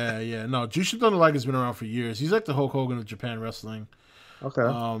 Yeah. No, Jushin Thunder Liger's been around for years. He's like the Hulk Hogan of Japan wrestling. Okay.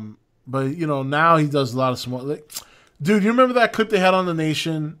 But now he does a lot of small. Dude, you remember that clip they had on the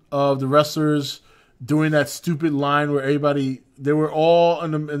Nation of the wrestlers doing that stupid line where they were all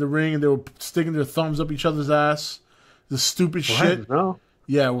in the ring and they were sticking their thumbs up each other's ass? The stupid shit. No.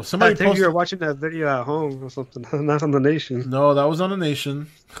 Yeah, well, somebody. I think you were watching that video at home or something, not on the Nation. No, that was on the Nation.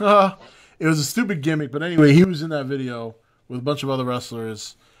 It was a stupid gimmick, but anyway, he was in that video with a bunch of other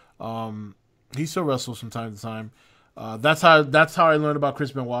wrestlers. He still wrestles from time to time. That's how I learned about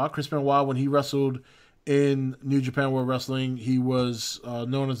Chris Benoit. Chris Benoit, when he wrestled in New Japan World Wrestling, he was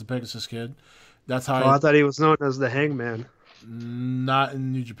known as the Pegasus Kid. That's how. I thought he was known as the Hangman. Not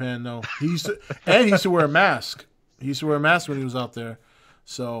in New Japan, no. He used to wear a mask. He used to wear a mask when he was out there.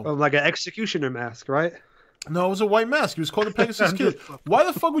 So like an executioner mask, right? No, it was a white mask. He was called the Pegasus Kid. Why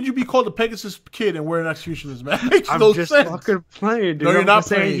the fuck would you be called the Pegasus Kid and wear an executioner's mask? Makes no sense. I'm just fucking playing, dude. No, you're not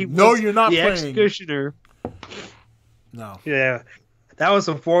playing. No, you're not playing. The executioner. No. Yeah. That was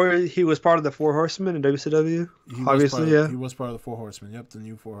before he was part of the Four Horsemen in WCW. He was part of the Four Horsemen. Yep, the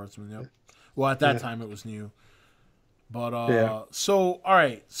new Four Horsemen. Yep. Well, at that time it was new. But so all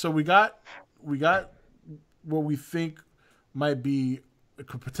right, so we got what we think it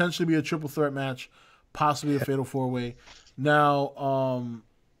could potentially be a triple threat match, possibly a fatal 4-way. Now,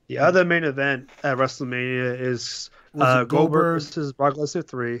 the other main event at WrestleMania is Goldberg versus Brock Lesnar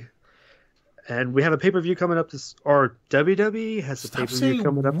 3. And we have a pay-per-view coming up or WWE has a pay-per-view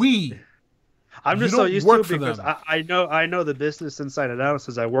coming up. I'm just so used to it because I know the business inside and out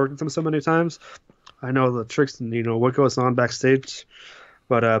since I worked with them so many times. I know the tricks and what goes on backstage.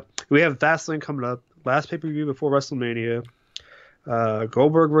 But we have Fastlane coming up, last pay-per-view before WrestleMania.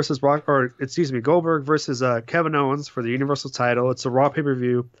 Goldberg versus Kevin Owens for the Universal title. It's a Raw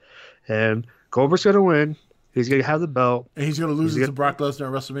pay-per-view, and Goldberg's gonna win. He's gonna have the belt, and he's gonna lose it to Brock Lesnar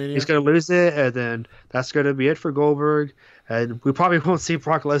at WrestleMania. He's gonna lose it, and then that's gonna be it for Goldberg. And we probably won't see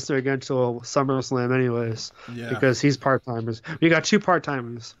Brock Lesnar again until SummerSlam, anyways. Yeah, because he's part-timers. We got 2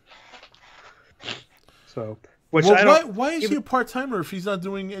 part-timers. So, why is he a part-timer if he's not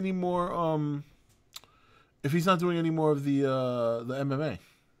doing any more? If he's not doing any more of the MMA?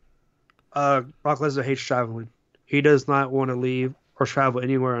 Brock Lesnar hates traveling. He does not want to leave or travel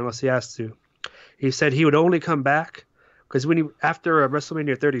anywhere unless he has to. He said he would only come back because after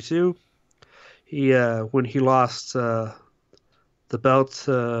WrestleMania 32, when he lost the belt,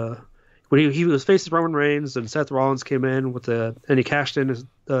 when he was facing Roman Reigns and Seth Rollins came in and he cashed in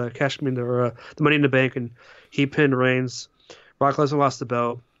the Money in the Bank and he pinned Reigns. Brock Lesnar lost the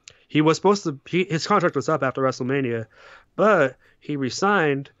belt. He was supposed to. His contract was up after WrestleMania, but he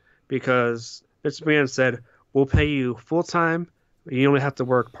resigned because Vince McMahon said, "We'll pay you full time. You only have to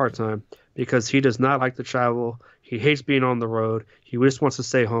work part time," because he does not like to travel. He hates being on the road. He just wants to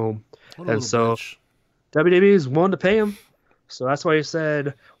stay home. And so WWE is willing to pay him. So that's why he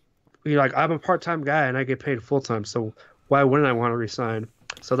said, I'm a part time guy and I get paid full time. So why wouldn't I want to resign?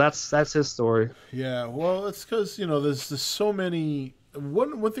 So that's his story. Yeah, well, it's because there's so many.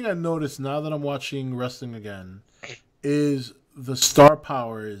 One thing I noticed now that I'm watching wrestling again is the star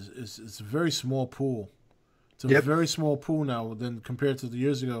power is a very small pool. It's a very small pool now than compared to the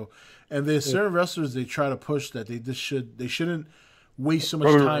years ago. And there's certain wrestlers they try to push that they shouldn't waste so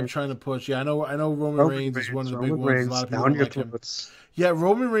much time trying to push. Yeah, I know Roman Reigns is one of the big ones. A lot of people don't like him. Yeah,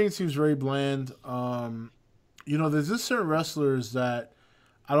 Roman Reigns seems very bland. There's just certain wrestlers that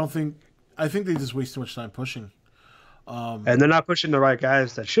I think they just waste too much time pushing. And they're not pushing the right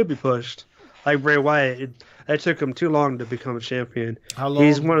guys that should be pushed. Like Bray Wyatt, it took him too long to become a champion. How long?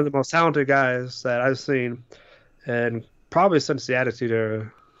 He's one of the most talented guys that I've seen, and probably since the Attitude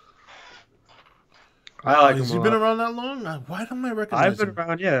Era. I like him. Has he been around that long? Why don't I recognize him? I've been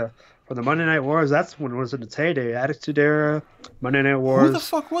around, yeah. For the Monday Night Wars, that's when it was in its heyday. Attitude Era, Monday Night Wars. Who the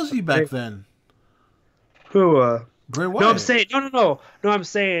fuck was he back then? Who? Bray Wyatt. No, I'm saying no. I'm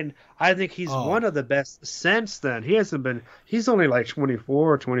saying I think he's one of the best since then. He hasn't been. He's only like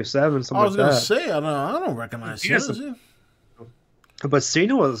 24 or 27, something like that. I was gonna say I don't recognize him. But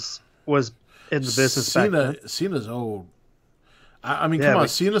Cena was in the business back then. Cena's old. I mean, come on.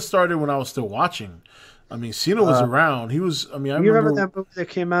 Cena started when I was still watching. I mean, Cena was around. He was. I mean, I remember that movie that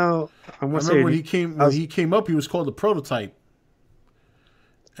came out. I remember when he came up. He was called the Prototype.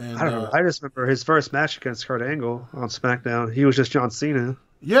 And, I don't know. I just remember his first match against Kurt Angle on SmackDown. He was just John Cena.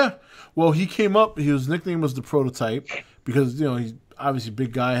 Yeah. Well, he came up. His nickname was the Prototype because obviously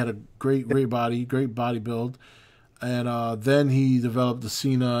big guy, had a great body, great body build, and then he developed the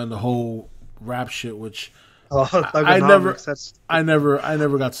Cena and the whole rap shit, which I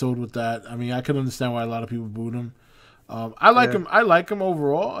never got sold with that. I mean, I could understand why a lot of people booed him. I like him. I like him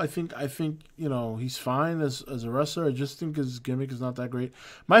overall. I think he's fine as a wrestler. I just think his gimmick is not that great.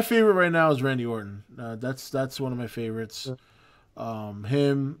 My favorite right now is Randy Orton. That's one of my favorites.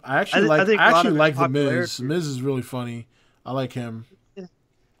 Him. I actually like the Miz. Miz is really funny. I like him.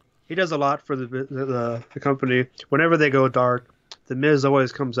 He does a lot for the company. Whenever they go dark, the Miz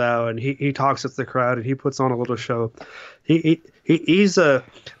always comes out and he talks with the crowd and he puts on a little show. He's I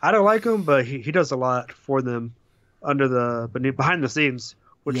don't like him, but he does a lot for them behind the scenes,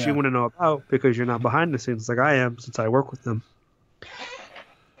 which you wouldn't know about because you're not behind the scenes like I am since I work with them.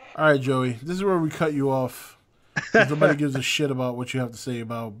 All right, Joey, this is where we cut you off. Nobody gives a shit about what you have to say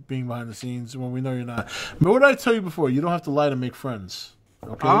about being behind the scenes when we know you're not. But what did I tell you before? You don't have to lie to make friends.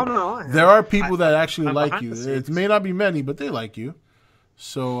 Okay? Oh, no. There are people that actually like you. It may not be many, but they like you.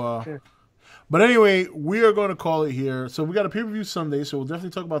 So, but anyway, we are going to call it here. So we got a pay-per-view Sunday, so we'll definitely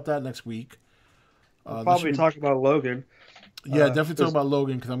talk about that next week. We'll probably talk about Logan. Yeah, definitely talk about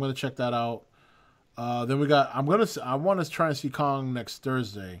Logan because I'm going to check that out. Then we got. I want to try and see Kong next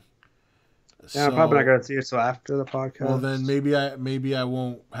Thursday. Yeah, I'm probably not going to see it till after the podcast. Well, then maybe I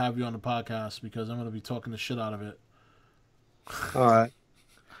won't have you on the podcast because I'm going to be talking the shit out of it. All right.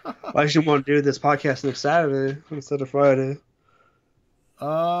 Why should want to do this podcast next Saturday instead of Friday?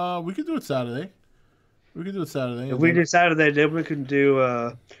 We could do it Saturday. If we do Saturday, then we can do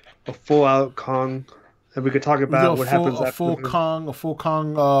a full-out Kong, and we could talk about what happens after. A full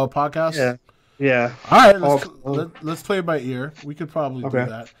Kong podcast? Yeah. All right, let's play it by ear. We could probably do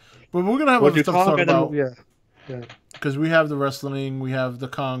that. But we're going to have other stuff to talk about. Yeah. Because we have the wrestling, we have the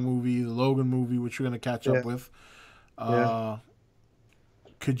Kong movie, the Logan movie, which we're going to catch up with.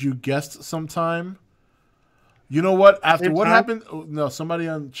 Could you guess sometime? You know what? After what happened? No, somebody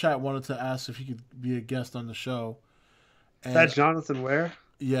on chat wanted to ask if he could be a guest on the show. Is that Jonathan Ware?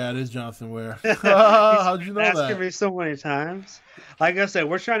 Yeah, it is Jonathan Ware. How'd you know that? Asking me so many times. Like I said,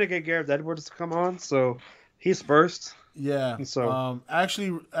 we're trying to get Gareth Edwards to come on, so he's first. Yeah. And so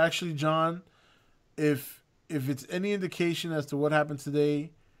actually, John, if it's any indication as to what happened today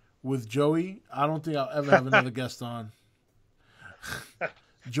with Joey, I don't think I'll ever have another guest on.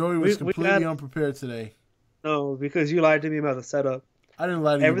 Joey was completely unprepared today. No, because you lied to me about the setup. I didn't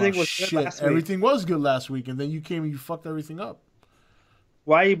lie to you about shit. Everything was good last week, and then you came and you fucked everything up.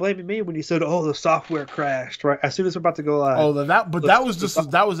 Why are you blaming me when you said, "Oh, the software crashed"? Right as soon as we're about to go live. Oh,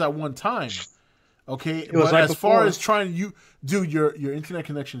 that was at one time. Okay, but as far as trying dude, your internet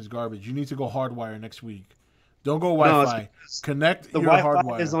connection is garbage. You need to go hardwire next week. Don't go Wi-Fi. Connect your hardwire. The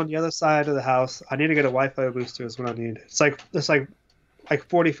Wi-Fi is on the other side of the house. I need to get a Wi-Fi booster. Is what I need. It's like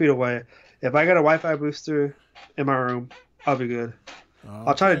 40 feet away. If I get a Wi-Fi booster in my room, I'll be good. Okay.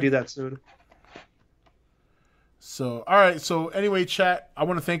 I'll try to do that soon. So, all right. So, anyway, chat, I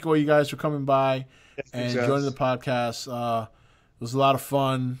want to thank all you guys for coming by and joining the podcast. It was a lot of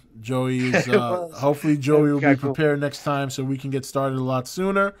fun. Joey is hopefully Joey will be prepared next time so we can get started a lot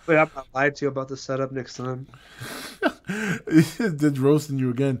sooner. Wait, I'm not lied to you about the setup next time. They're roasting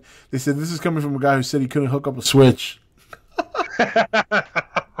you again. They said this is coming from a guy who said he couldn't hook up a Switch.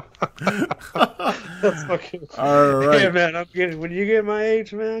 That's fucking. All right. Yeah, man. When you get my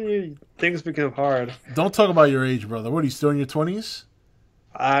age, man, things become hard. Don't talk about your age, brother. What are you still in your 20s?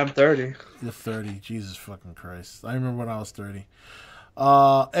 I'm 30. You're 30. Jesus fucking Christ. I remember when I was 30.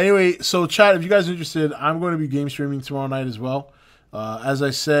 Anyway, so chat, if you guys are interested, I'm going to be game streaming tomorrow night as well. As I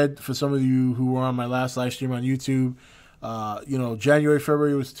said, for some of you who were on my last live stream on YouTube, January,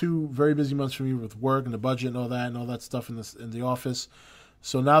 February was 2 very busy months for me with work and the budget and all that stuff in the office.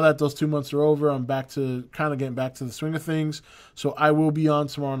 So now that those 2 months are over, I'm back to kind of getting back to the swing of things. So I will be on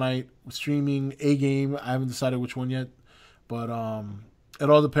tomorrow night streaming a game. I haven't decided which one yet, but it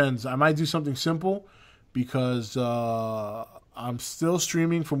all depends. I might do something simple because I'm still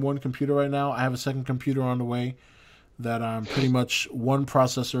streaming from one computer right now. I have a second computer on the way that I'm pretty much one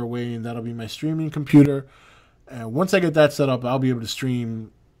processor away, and that'll be my streaming computer. And once I get that set up, I'll be able to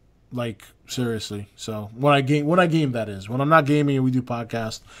stream like seriously. So when I game, that is. When I'm not gaming and we do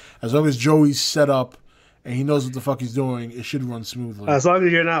podcast, as long as Joey's set up and he knows what the fuck he's doing, it should run smoothly. As long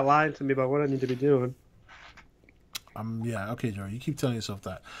as you're not lying to me about what I need to be doing. Yeah, okay, Joey. You keep telling yourself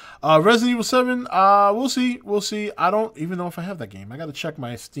that. Resident Evil 7, we'll see. I don't even know if I have that game. I got to check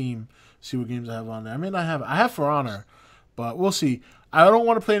my Steam, see what games I have on there. I may not have. I have For Honor, but we'll see. I don't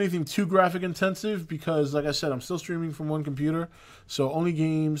want to play anything too graphic intensive because, like I said, I'm still streaming from one computer. So only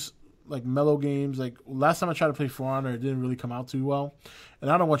games like mellow games. Like last time I tried to play For Honor, it didn't really come out too well, and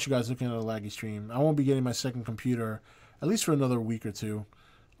I don't want you guys looking at a laggy stream. I won't be getting my second computer at least for another week or two.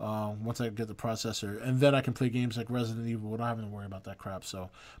 Once I get the processor, and then I can play games like Resident Evil without having to worry about that crap. So,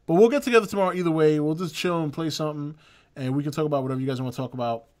 but we'll get together tomorrow either way. We'll just chill and play something, and we can talk about whatever you guys want to talk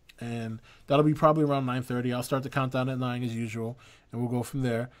about. And that'll be probably around 9:30. I'll start the countdown at 9 as usual, and we'll go from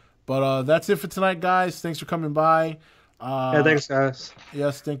there. But that's it for tonight, guys. Thanks for coming by. Yeah, thanks, guys.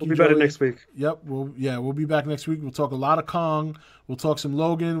 Yes, thank you. We'll be better next week. Yep, we'll be back next week. We'll talk a lot of Kong. We'll talk some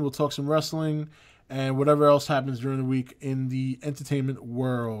Logan. We'll talk some wrestling, and whatever else happens during the week in the entertainment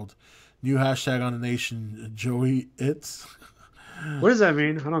world. New hashtag on the nation, Joey It's. What does that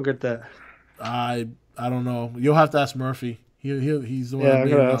mean? I don't get that. I don't know. You'll have to ask Murphy. He's the one. Yeah, I'm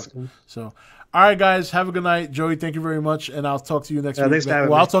gonna ask him. So, all right, guys, have a good night. Joey, thank you very much, and I'll talk to you next week. Thanks for having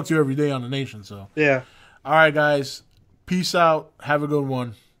me. I'll talk to you every day on the nation. So, yeah. All right, guys, peace out. Have a good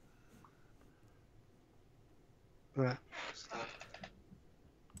one. All right.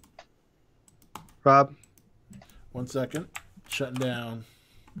 Rob. 1 second. Shutting down.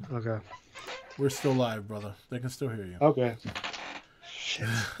 Okay. We're still live, brother. They can still hear you. Okay. Shit.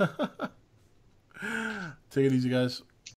 Take it easy, guys.